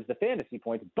 1.5 times the fantasy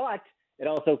points. But it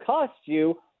also costs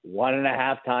you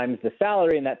 1.5 times the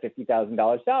salary in that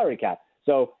 $50,000 salary cap.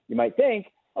 So you might think,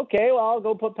 okay, well, I'll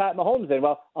go put Pat Mahomes in.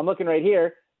 Well, I'm looking right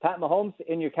here. Pat Mahomes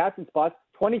in your captain spot,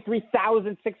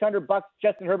 $23,600.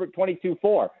 Justin Herbert,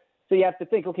 $22,400. So you have to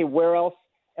think, okay, where else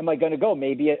am I going to go?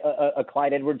 Maybe a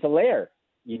Clyde Edwards-Helaire,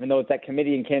 even though it's that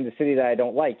committee in Kansas City that I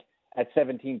don't like, at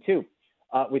 17-2.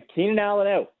 With Keenan Allen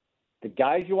out, the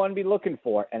guys you want to be looking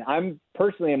for, and I'm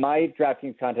personally in my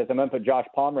DraftKings contest, I'm going to put Josh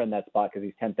Palmer in that spot because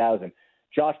he's 10,000.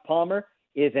 Josh Palmer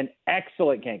is an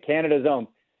excellent Canada's own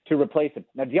to replace him.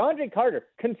 Now, DeAndre Carter,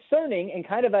 concerning and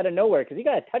kind of out of nowhere because he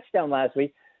got a touchdown last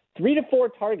week, 3 to 4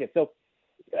 targets. So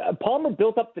Palmer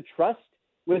built up the trust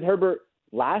with Herbert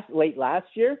late last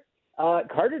year.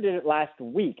 Carter did it last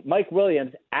week. Mike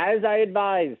Williams, as I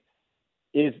advised,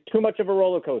 is too much of a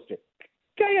roller coaster.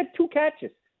 Guy had 2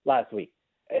 catches last week.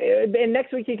 And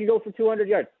next week he could go for 200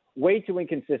 yards. Way too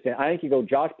inconsistent. I think you go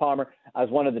Josh Palmer as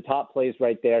one of the top plays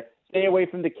right there. Stay away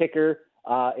from the kicker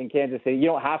in Kansas City. You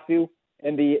don't have to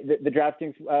in the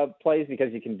DraftKings plays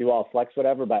because you can do all flex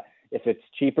whatever, but if it's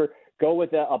cheaper, go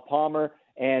with a Palmer.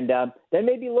 And then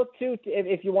maybe look to,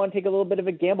 if you want to take a little bit of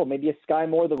a gamble, maybe a Sky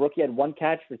Moore, the rookie, had 1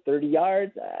 catch for 30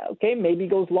 yards. Okay, maybe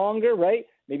goes longer, right?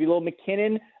 Maybe a little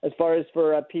McKinnon as far as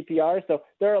for PPR. So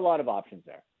there are a lot of options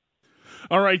there.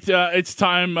 All right, it's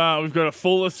time. We've got a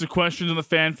full list of questions on the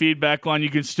fan feedback line. You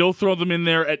can still throw them in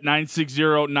there at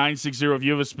 960-960 if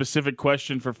you have a specific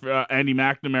question for Andy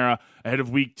McNamara ahead of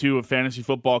week 2 of fantasy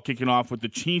football kicking off with the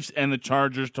Chiefs and the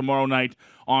Chargers tomorrow night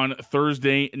on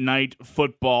Thursday Night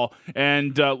Football.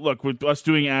 And look, with us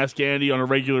doing Ask Andy on a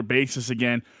regular basis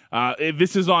again,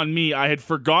 this is on me. I had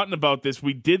forgotten about this.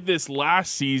 We did this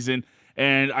last season,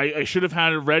 and I should have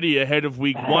had it ready ahead of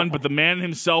week 1, but the man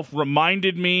himself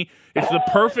reminded me. It's the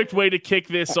perfect way to kick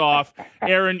this off.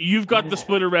 Aaron, you've got the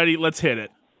splitter ready. Let's hit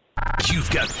it. You've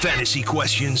got fantasy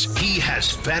questions. He has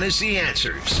fantasy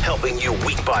answers, helping you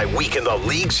week by week in the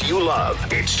leagues you love.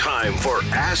 It's time for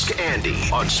Ask Andy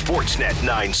on Sportsnet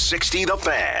 960 The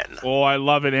Fan. Oh, I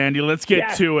love it, Andy. Let's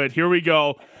get to it. Here we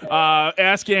go.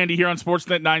 Ask Andy here on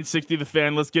Sportsnet 960 The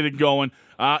Fan. Let's get it going.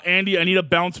 Andy, I need a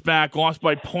bounce back. Lost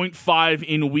by 0.5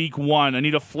 in week 1. I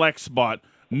need a flex spot.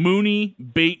 Mooney,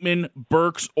 Bateman,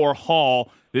 Burks, or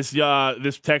Hall. This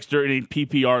texter in a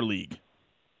PPR league.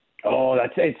 Oh,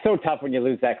 it's so tough when you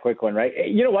lose that quick one, right?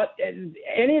 You know what?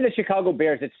 Any of the Chicago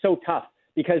Bears, it's so tough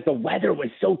because the weather was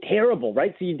so terrible,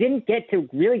 right? So you didn't get to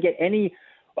really get any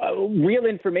real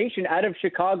information out of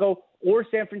Chicago or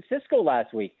San Francisco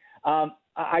last week.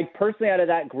 I personally, out of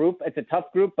that group, it's a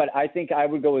tough group, but I think I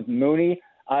would go with Mooney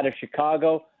out of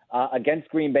Chicago. Against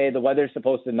Green Bay, the weather's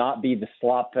supposed to not be the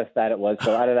slop fest that it was.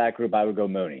 So out of that group, I would go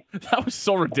Mooney. That was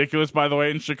so ridiculous, by the way,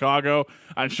 in Chicago.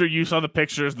 I'm sure you saw the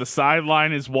pictures. The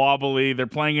sideline is wobbly. They're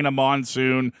playing in a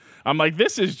monsoon. I'm like,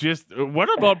 this is just, what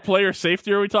about player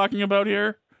safety are we talking about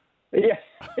here? Yeah,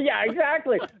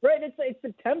 exactly. Right, it's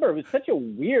September. It was such a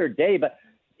weird day, but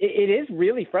it is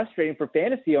really frustrating for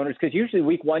fantasy owners because usually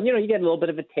week 1, you get a little bit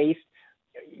of a taste.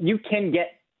 You can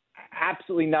get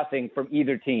absolutely nothing from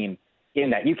either team in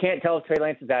that. You can't tell if Trey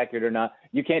Lance is accurate or not.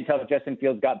 You can't tell if Justin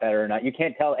Fields got better or not. You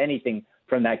can't tell anything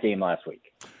from that game last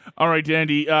week. All right,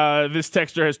 Andy. This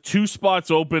texter has 2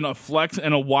 spots open, a flex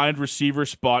and a wide receiver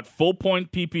spot, full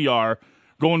point PPR,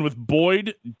 going with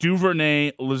Boyd,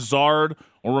 Duvernay, Lazard,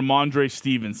 or Ramondre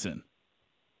Stevenson.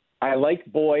 I like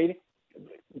Boyd.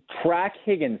 Track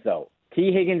Higgins, though.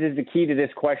 T. Higgins is the key to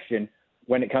this question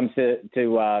when it comes to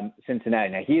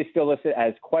Cincinnati. Now, he is still listed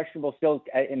as questionable, still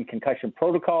in concussion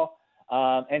protocol.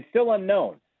 And still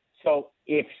unknown. So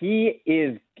if he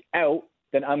is out,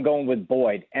 then I'm going with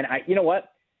Boyd. And you know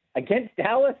what? Against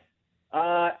Dallas,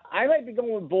 I might be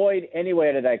going with Boyd anyway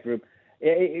out of that group.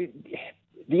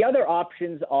 The other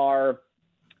options are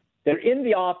they're in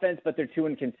the offense, but they're too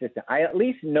inconsistent. I at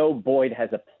least know Boyd has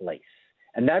a place,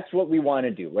 and that's what we want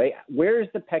to do, right? Where's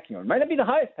the pecking order? Might not be the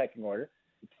highest pecking order.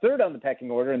 It's third on the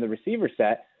pecking order in the receiver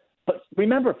set. But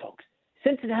remember, folks,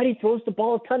 Cincinnati throws the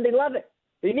ball a ton. They love it.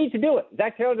 They need to do it.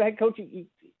 Zach Taylor, the head coach,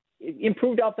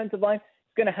 improved offensive line.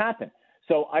 It's going to happen.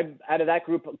 So I'm out of that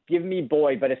group. Give me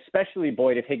Boyd, but especially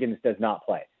Boyd if Higgins does not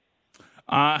play.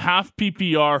 Half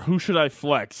PPR, who should I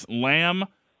flex? Lamb,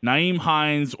 Nyheim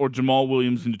Hines, or Jamal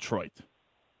Williams in Detroit?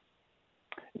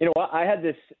 You know what? I had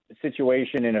this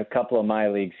situation in a couple of my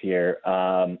leagues here,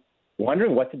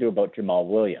 wondering what to do about Jamal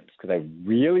Williams because I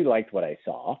really liked what I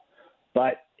saw,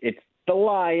 but it's the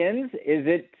Lions. Is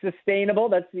it sustainable?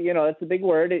 That's a big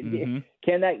word.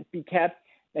 Can that be kept?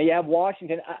 Now you have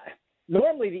Washington.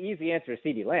 Normally the easy answer is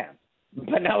CeeDee Lamb,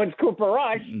 but now it's Cooper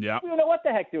Rush. Yep. We don't know what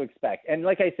the heck to expect. And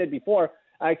like I said before,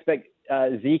 I expect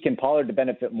Zeke and Pollard to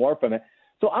benefit more from it.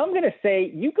 So I'm going to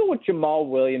say you go with Jamal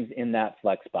Williams in that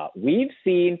flex spot. We've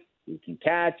seen he can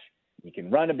catch, he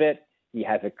can run a bit. He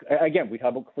has we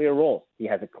talk about clear roles. He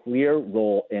has a clear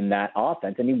role in that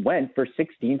offense, and he went for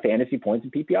 16 fantasy points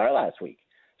in PPR last week.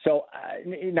 So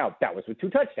now that was with 2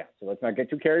 touchdowns, so let's not get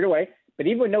too carried away. But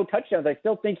even with no touchdowns, I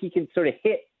still think he can sort of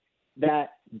hit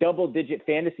that double-digit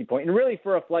fantasy point. And really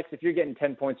for a flex, if you're getting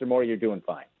 10 points or more, you're doing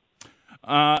fine.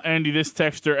 Andy, this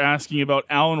texter asking about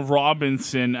Allen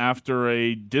Robinson after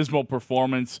a dismal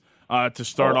performance to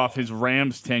start off his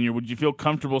Rams tenure. Would you feel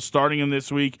comfortable starting him this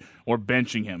week or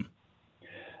benching him?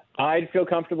 I'd feel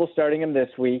comfortable starting him this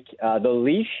week. The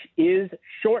leash is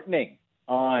shortening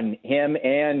on him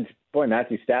and,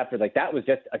 Matthew Stafford. Like, that was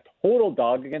just a total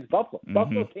dog against Buffalo. Mm-hmm.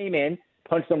 Buffalo came in,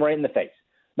 punched them right in the face.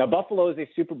 Now, Buffalo is a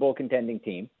Super Bowl contending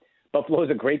team. Buffalo is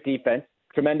a great defense,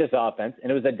 tremendous offense,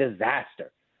 and it was a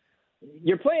disaster.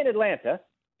 You're playing Atlanta.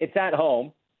 It's at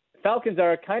home. Falcons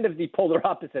are kind of the polar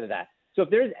opposite of that. So if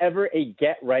there's ever a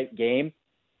get-right game,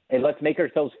 and let's make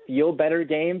ourselves feel better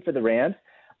game for the Rams,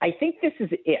 I think this is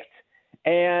it.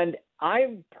 And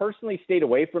I personally stayed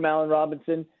away from Allen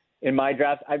Robinson in my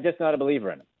draft. I'm just not a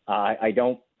believer in him. I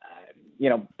don't,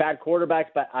 bad quarterbacks,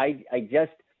 but I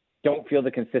just don't feel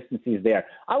the consistency is there.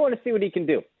 I want to see what he can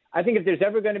do. I think if there's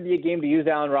ever going to be a game to use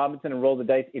Allen Robinson and roll the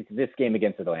dice, it's this game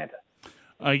against Atlanta.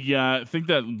 I think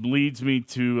that leads me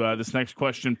to this next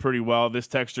question pretty well. This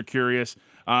texter curious,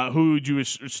 who would you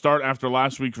start after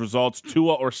last week's results,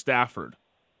 Tua or Stafford?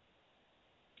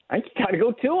 I got to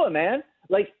go Tua, man.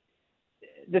 Like,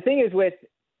 the thing is with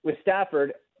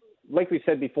Stafford, like we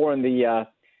said before in the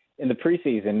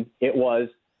preseason, it was,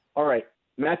 all right,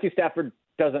 Matthew Stafford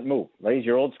doesn't move, right? He's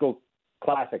your old school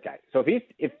classic guy. So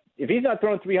if he's not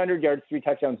throwing 300 yards, 3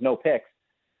 touchdowns, no picks,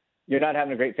 you're not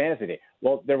having a great fantasy day.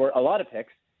 Well, there were a lot of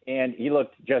picks, and he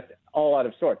looked just all out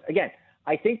of sorts. Again,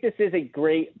 I think this is a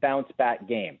great bounce-back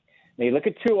game. Now, you look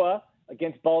at Tua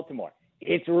against Baltimore.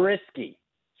 It's risky.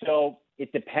 So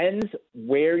it depends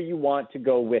where you want to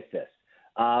go with this.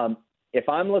 If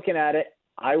I'm looking at it,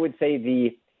 I would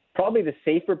say probably the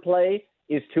safer play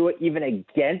is Tua even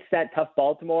against that tough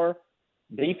Baltimore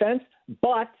defense.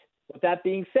 But with that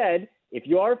being said, if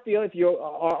you are feeling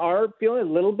a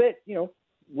little bit,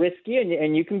 risky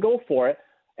and you can go for it,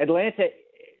 Atlanta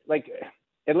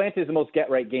is the most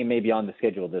get-right game maybe on the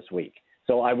schedule this week.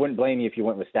 So I wouldn't blame you if you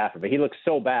went with Stafford. But he looks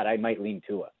so bad, I might lean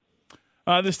Tua.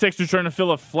 This texter trying to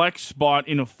fill a flex spot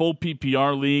in a full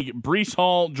PPR league. Breece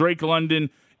Hall, Drake London,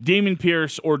 Dameon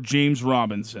Pierce, or James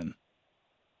Robinson?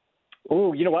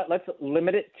 Oh, you know what? Let's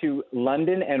limit it to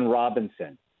London and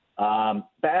Robinson. But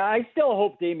I still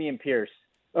hope Dameon Pierce.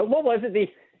 What was it?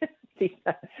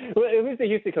 Who's the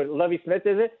Houston coach? Lovie Smith,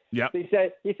 is it? Yeah. He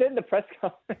said in the press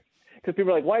conference, because people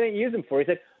were like, why didn't you use him for? He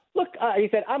said, look,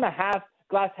 I'm a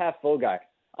glass half full guy.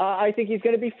 I think he's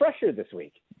going to be fresher this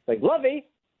week. Like, Lovie,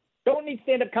 don't need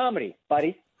stand-up comedy,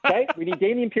 buddy. Okay? We need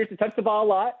Dameon Pierce to touch the ball a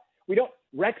lot. We don't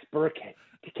Rex Burkhead.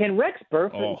 Can Rex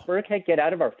Burkhead get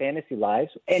out of our fantasy lives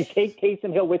and take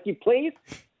Taysom Hill with you, please?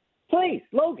 Please,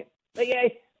 Logan.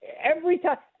 Like, every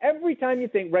time you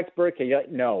think Rex Burkhead, you're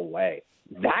like, no way.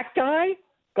 That guy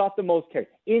got the most carries.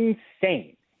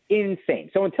 Insane.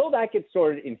 So until that gets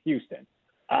sorted in Houston,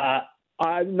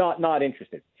 I'm not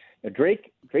interested. Now,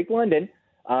 Drake London,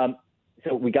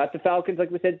 so we got the Falcons,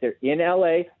 like we said. They're in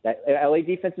L.A. That L.A.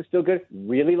 defense is still good.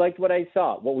 Really liked what I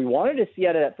saw. What we wanted to see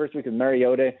out of that first week with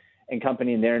Mariota and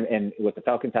company in there and with the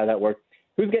Falcons, how that worked.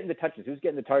 Who's getting the touches? Who's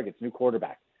getting the targets? New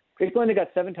quarterback. Drake London got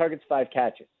 7 targets, 5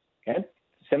 catches. Okay?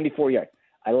 74 yards.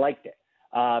 I liked it.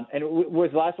 And it was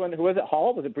the last one, who was it?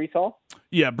 Hall? Was it Breece Hall?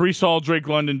 Yeah, Breece Hall, Drake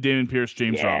London, Dameon Pierce,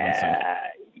 James Robinson.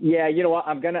 Yeah, you know what?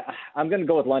 I'm gonna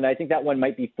go with London. I think that one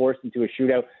might be forced into a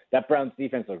shootout. That Browns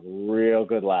defense looked real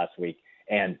good last week,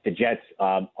 and the Jets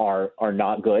are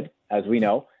not good, as we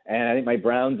know. And I think my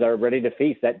Browns are ready to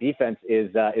feast. That defense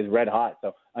is red hot.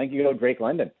 So I think you go Drake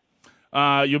London.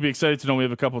 You'll be excited to know we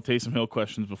have a couple of Taysom Hill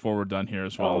questions before we're done here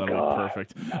as well. That'll be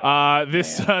perfect.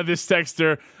 This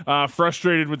texter,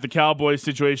 frustrated with the Cowboys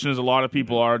situation, as a lot of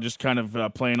people are, just kind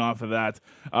of playing off of that.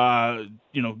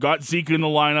 Got Zeke in the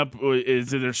lineup.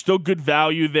 There's still good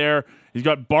value there. He's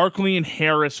got Barkley and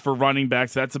Harris for running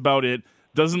backs. That's about it.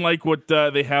 Doesn't like what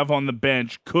they have on the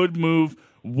bench. Could move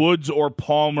Woods or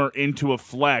Palmer into a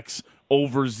flex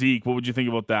over Zeke. What would you think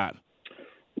about that?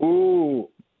 Ooh.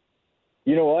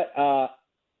 You know what?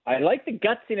 I like the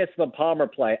gutsiness of the Palmer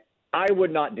play. I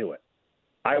would not do it.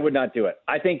 I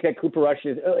think that Cooper Rush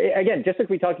is, again, just like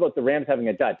we talked about the Rams having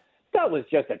a dud, that was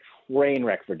just a train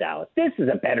wreck for Dallas. This is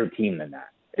a better team than that.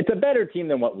 It's a better team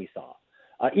than what we saw,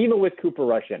 even with Cooper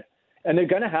Rush in it. And they're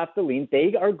going to have to lean.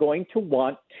 They are going to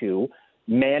want to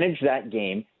manage that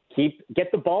game,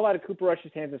 get the ball out of Cooper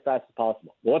Rush's hands as fast as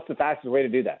possible. Well, what's the fastest way to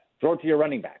do that? Throw it to your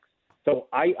running backs. So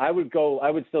I would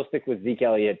still stick with Zeke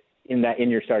Elliott in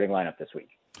your starting lineup this week.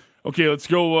 Okay, let's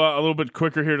go a little bit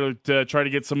quicker here to try to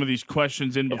get some of these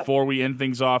questions in before we end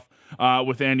things off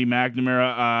with Andy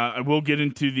McNamara. I will get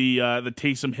into the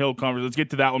Taysom Hill conversation. Let's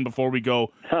get to that one before we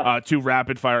go to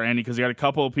rapid fire, Andy, because I got a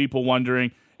couple of people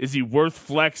wondering, is he worth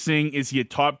flexing? Is he a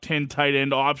top 10 tight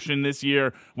end option this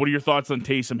year? What are your thoughts on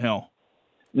Taysom Hill?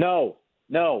 No.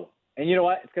 And you know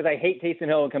what? It's because I hate Taysom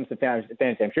Hill when it comes to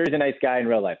fantasy. I'm sure he's a nice guy in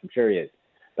real life. I'm sure he is.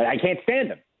 But I can't stand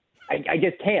him. I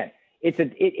just can't.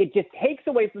 It just takes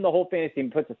away from the whole fantasy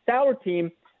team, puts a sour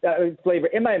team flavor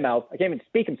in my mouth. I can't even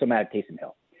speak. I'm so mad at Taysom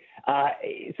Hill.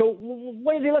 So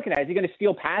what is he looking at? Is he going to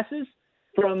steal passes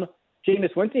from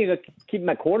Jameis Winston? He's going to keep him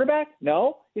at quarterback?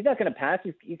 No, he's not going to pass.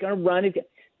 He's going to run.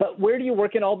 But where do you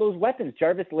work in all those weapons?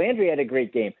 Jarvis Landry had a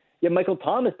great game. You have Michael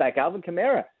Thomas back, Alvin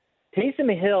Kamara.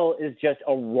 Taysom Hill is just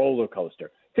a roller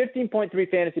coaster. 15.3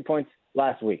 fantasy points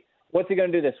last week. What's he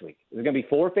going to do this week? Is it going to be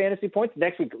 4 fantasy points?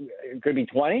 Next week, it could be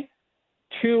 20.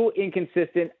 Too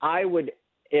inconsistent. I would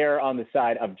err on the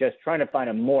side of just trying to find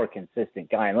a more consistent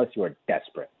guy unless you are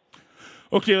desperate.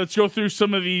 Okay, let's go through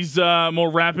some of these more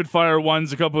rapid-fire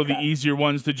ones, a couple of the easier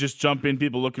ones to just jump in,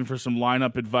 people looking for some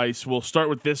lineup advice. We'll start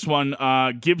with this one.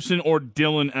 Gibson or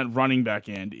Dillon at running back,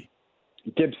 Andy?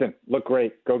 Gibson. Look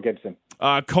great. Go Gibson.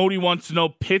 Cody wants to know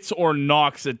Pitts or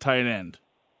Knox at tight end?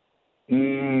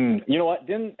 You know what?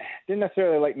 Didn't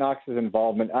necessarily like Knox's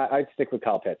involvement. I'd stick with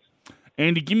Kyle Pitts.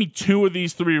 Andy, give me 2 of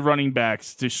these 3 running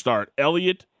backs to start.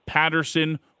 Elliott,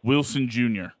 Patterson, Wilson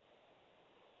Jr.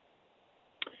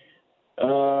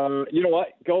 You know what?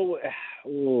 Go.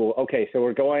 Ooh, okay, so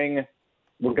we're going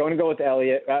to go with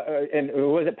Elliott. And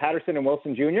was it Patterson and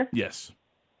Wilson Jr.? Yes.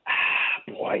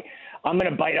 Boy, I'm going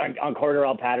to bite on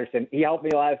Cordarrelle Patterson. He helped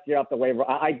me last year off the waiver.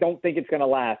 I don't think it's going to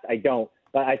last. I don't.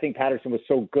 But I think Patterson was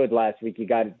so good last week.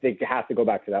 They have to go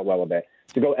back to that well a bit.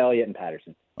 So go Elliott and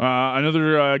Patterson.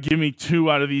 Give me 2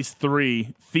 out of these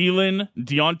 3. Thielen,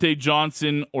 Deontay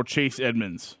Johnson, or Chase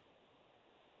Edmonds?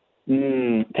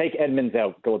 Take Edmonds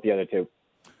out. Go with the other 2.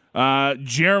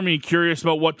 Jeremy, curious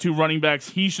about what 2 running backs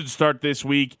he should start this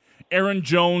week. Aaron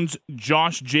Jones,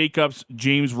 Josh Jacobs,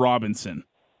 James Robinson.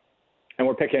 And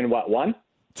we're picking what, 1?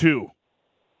 2.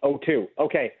 Oh, 2.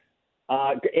 Okay.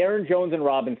 Aaron Jones and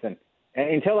Robinson. And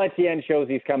until Etienne shows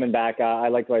he's coming back, I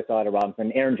liked what I saw out of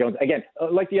Robinson. Aaron Jones, again,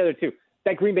 like the other 2.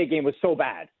 That Green Bay game was so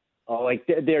bad.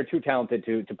 They're too talented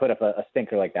to put up a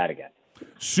stinker like that again.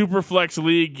 Superflex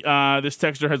League, this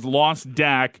texter has lost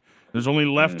Dak. There's only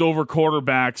leftover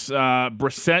quarterbacks.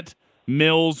 Brissett,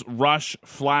 Mills, Rush,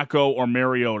 Flacco, or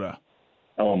Mariota.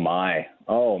 Oh, my.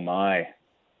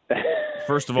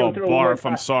 First of all, barf,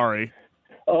 I'm sorry.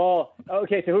 Oh,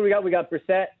 okay, so who we got? We got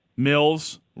Brissett.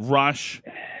 Mills, Rush,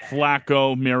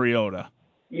 Flacco, Mariota.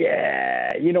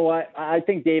 Yeah, you know what? I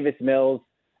think Davis Mills.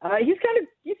 He's kind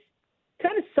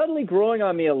of subtly growing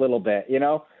on me a little bit. You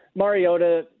know,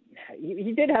 Mariota.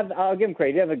 He did have. I'll give him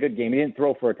credit. He did have a good game. He didn't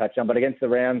throw for a touchdown, but against the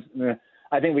Rams,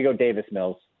 I think we go Davis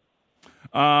Mills.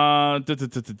 Half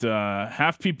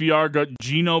PPR got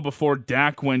Geno before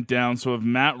Dak went down, so have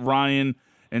Matt Ryan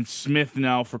and Smith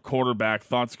now for quarterback.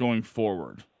 Thoughts going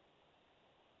forward?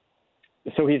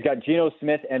 So he's got Geno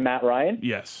Smith and Matt Ryan?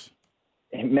 Yes.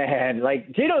 Man,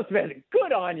 Geno Smith,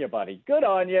 good on you, buddy. Good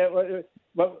on you.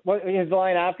 What his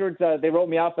line afterwards, they wrote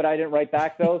me off, but I didn't write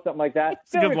back, though, something like that.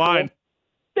 It's a good line.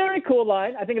 Very cool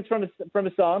line. I think it's from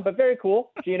a song, but very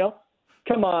cool, Geno.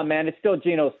 Come on, man. It's still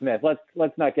Geno Smith.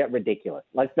 Let's not get ridiculous.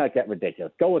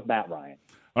 Go with Matt Ryan.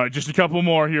 All right, just a couple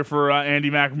more here for Andy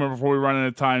McNamara before we run out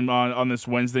of time on this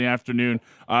Wednesday afternoon.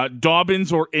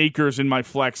 Dobbins or Akers in my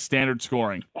flex standard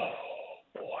scoring? Oh,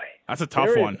 boy. That's a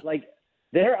tough one.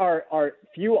 There are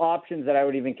few options that I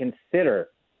would even consider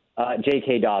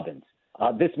J.K. Dobbins.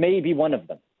 This may be one of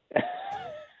them.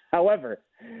 However,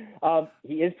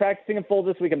 he is practicing in full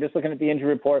this week. I'm just looking at the injury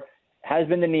report. Has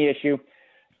been the knee issue.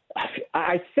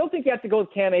 I still think you have to go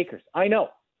with Cam Akers. I know.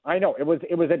 It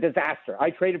was a disaster. I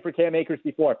traded for Cam Akers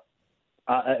before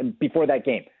that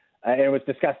game, and it was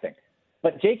disgusting.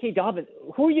 But J.K. Dobbins,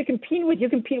 who are you competing with? You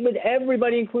compete with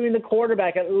everybody, including the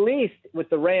quarterback. At least with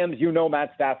the Rams,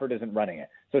 Matt Stafford isn't running it.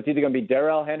 So it's either going to be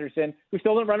Darrell Henderson, who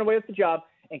still didn't run away with the job,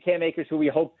 and Cam Akers, who we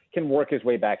hope can work his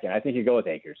way back in. I think you go with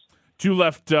Akers. Two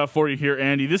left for you here,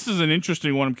 Andy. This is an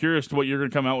interesting one. I'm curious to what you're going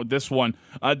to come out with this one.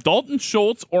 Dalton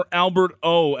Schultz or Albert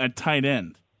O at tight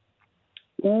end?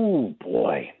 Ooh,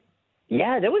 boy.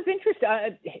 Yeah, that was interesting.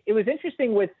 It was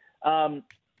interesting with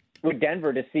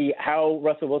Denver to see how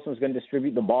Russell Wilson was going to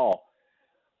distribute the ball.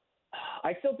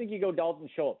 I still think you go Dalton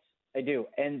Schultz. I do.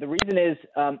 And the reason is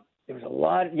there was a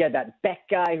lot. You had that Beck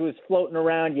guy who was floating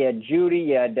around. You had Judy.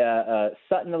 You had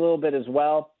Sutton a little bit as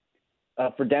well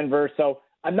for Denver. So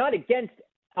I'm not against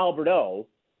Albert O,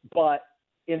 but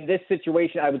in this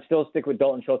situation, I would still stick with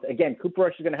Dalton Schultz. Again, Cooper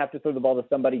Rush is going to have to throw the ball to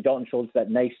somebody. Dalton Schultz,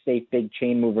 that nice, safe, big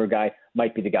chain mover guy,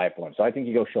 might be the guy for him. So I think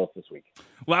you go Schultz this week.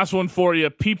 Last one for you.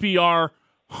 PPR,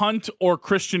 Hunt or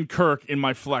Christian Kirk in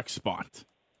my flex spot?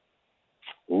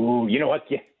 Ooh, you know what?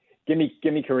 Give me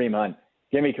Kareem Hunt.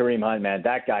 Give me Kareem Hunt, man.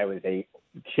 That guy was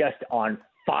just on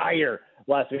fire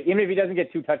last week. Even if he doesn't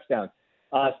get 2 touchdowns,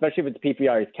 especially if it's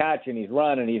PPR, he's catching, he's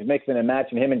running, he's mixing and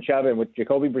matching him and Chubb. And with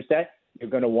Jacoby Brissett, you're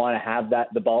going to want to have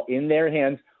the ball in their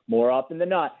hands more often than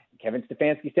not. Kevin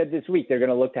Stefanski said this week they're going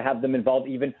to look to have them involved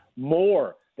even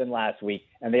more than last week,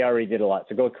 and they already did a lot.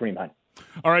 So go with Kareem Hunt.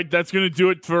 All right, that's going to do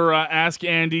it for Ask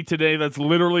Andy today. That's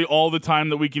literally all the time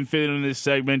that we can fit in this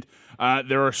segment.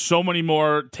 There are so many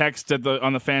more texts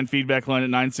on the fan feedback line at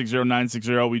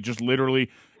 960-960. We just literally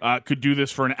could do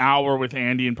this for an hour with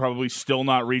Andy and probably still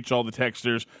not reach all the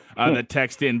texters that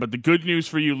text in. But the good news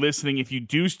for you listening, if you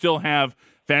do still have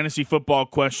fantasy football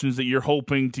questions that you're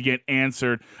hoping to get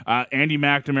answered, Andy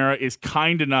McNamara is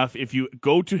kind enough. If you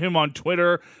go to him on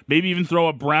Twitter, maybe even throw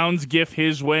a Browns gif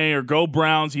his way or go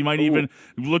Browns, he might even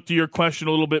look to your question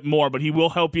a little bit more, but he will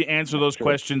help you answer those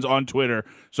questions on Twitter.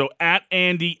 So at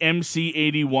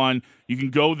AndyMC81, you can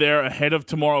go there ahead of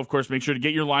tomorrow. Of course, make sure to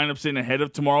get your lineups in ahead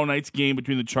of tomorrow night's game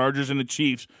between the Chargers and the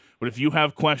Chiefs. But if you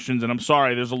have questions, and I'm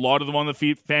sorry, there's a lot of them on the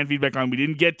fan feedback line we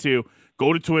didn't get to,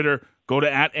 go to Twitter. Go to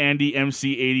at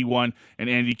AndyMC81, and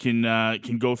Andy can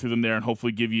go through them there and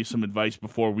hopefully give you some advice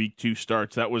before week 2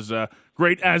 starts. That was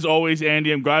great as always,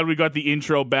 Andy. I'm glad we got the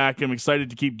intro back. I'm excited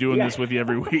to keep doing this with you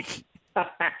every week.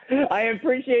 I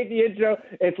appreciate the intro.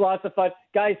 It's lots of fun.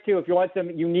 Guys, too, if you want some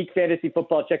unique fantasy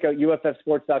football, check out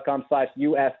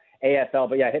UFFsports.com/UFAFL.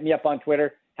 But, yeah, hit me up on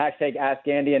Twitter,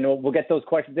 #AskAndy, and we'll get those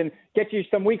questions in. Get you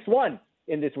some weeks 1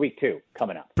 in this week 2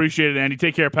 coming up. Appreciate it, Andy.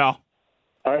 Take care, pal.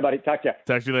 All right, buddy. Talk to you.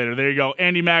 Talk to you later. There you go.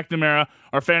 Andy McNamara,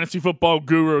 our fantasy football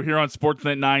guru here on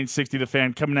Sportsnet 960 The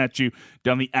Fan, coming at you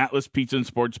down the Atlas Pizza and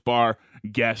Sports Bar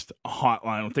guest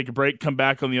hotline. We'll take a break, come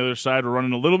back on the other side. We're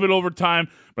running a little bit over time,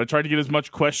 but I tried to get as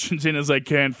much questions in as I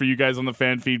can for you guys on the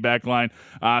fan feedback line.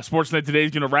 Sportsnet today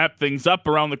is going to wrap things up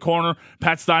around the corner.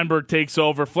 Pat Steinberg takes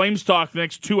over. Flames talk the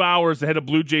next 2 hours ahead of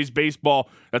Blue Jays baseball.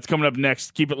 That's coming up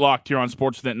next. Keep it locked here on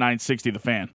Sportsnet 960 The Fan.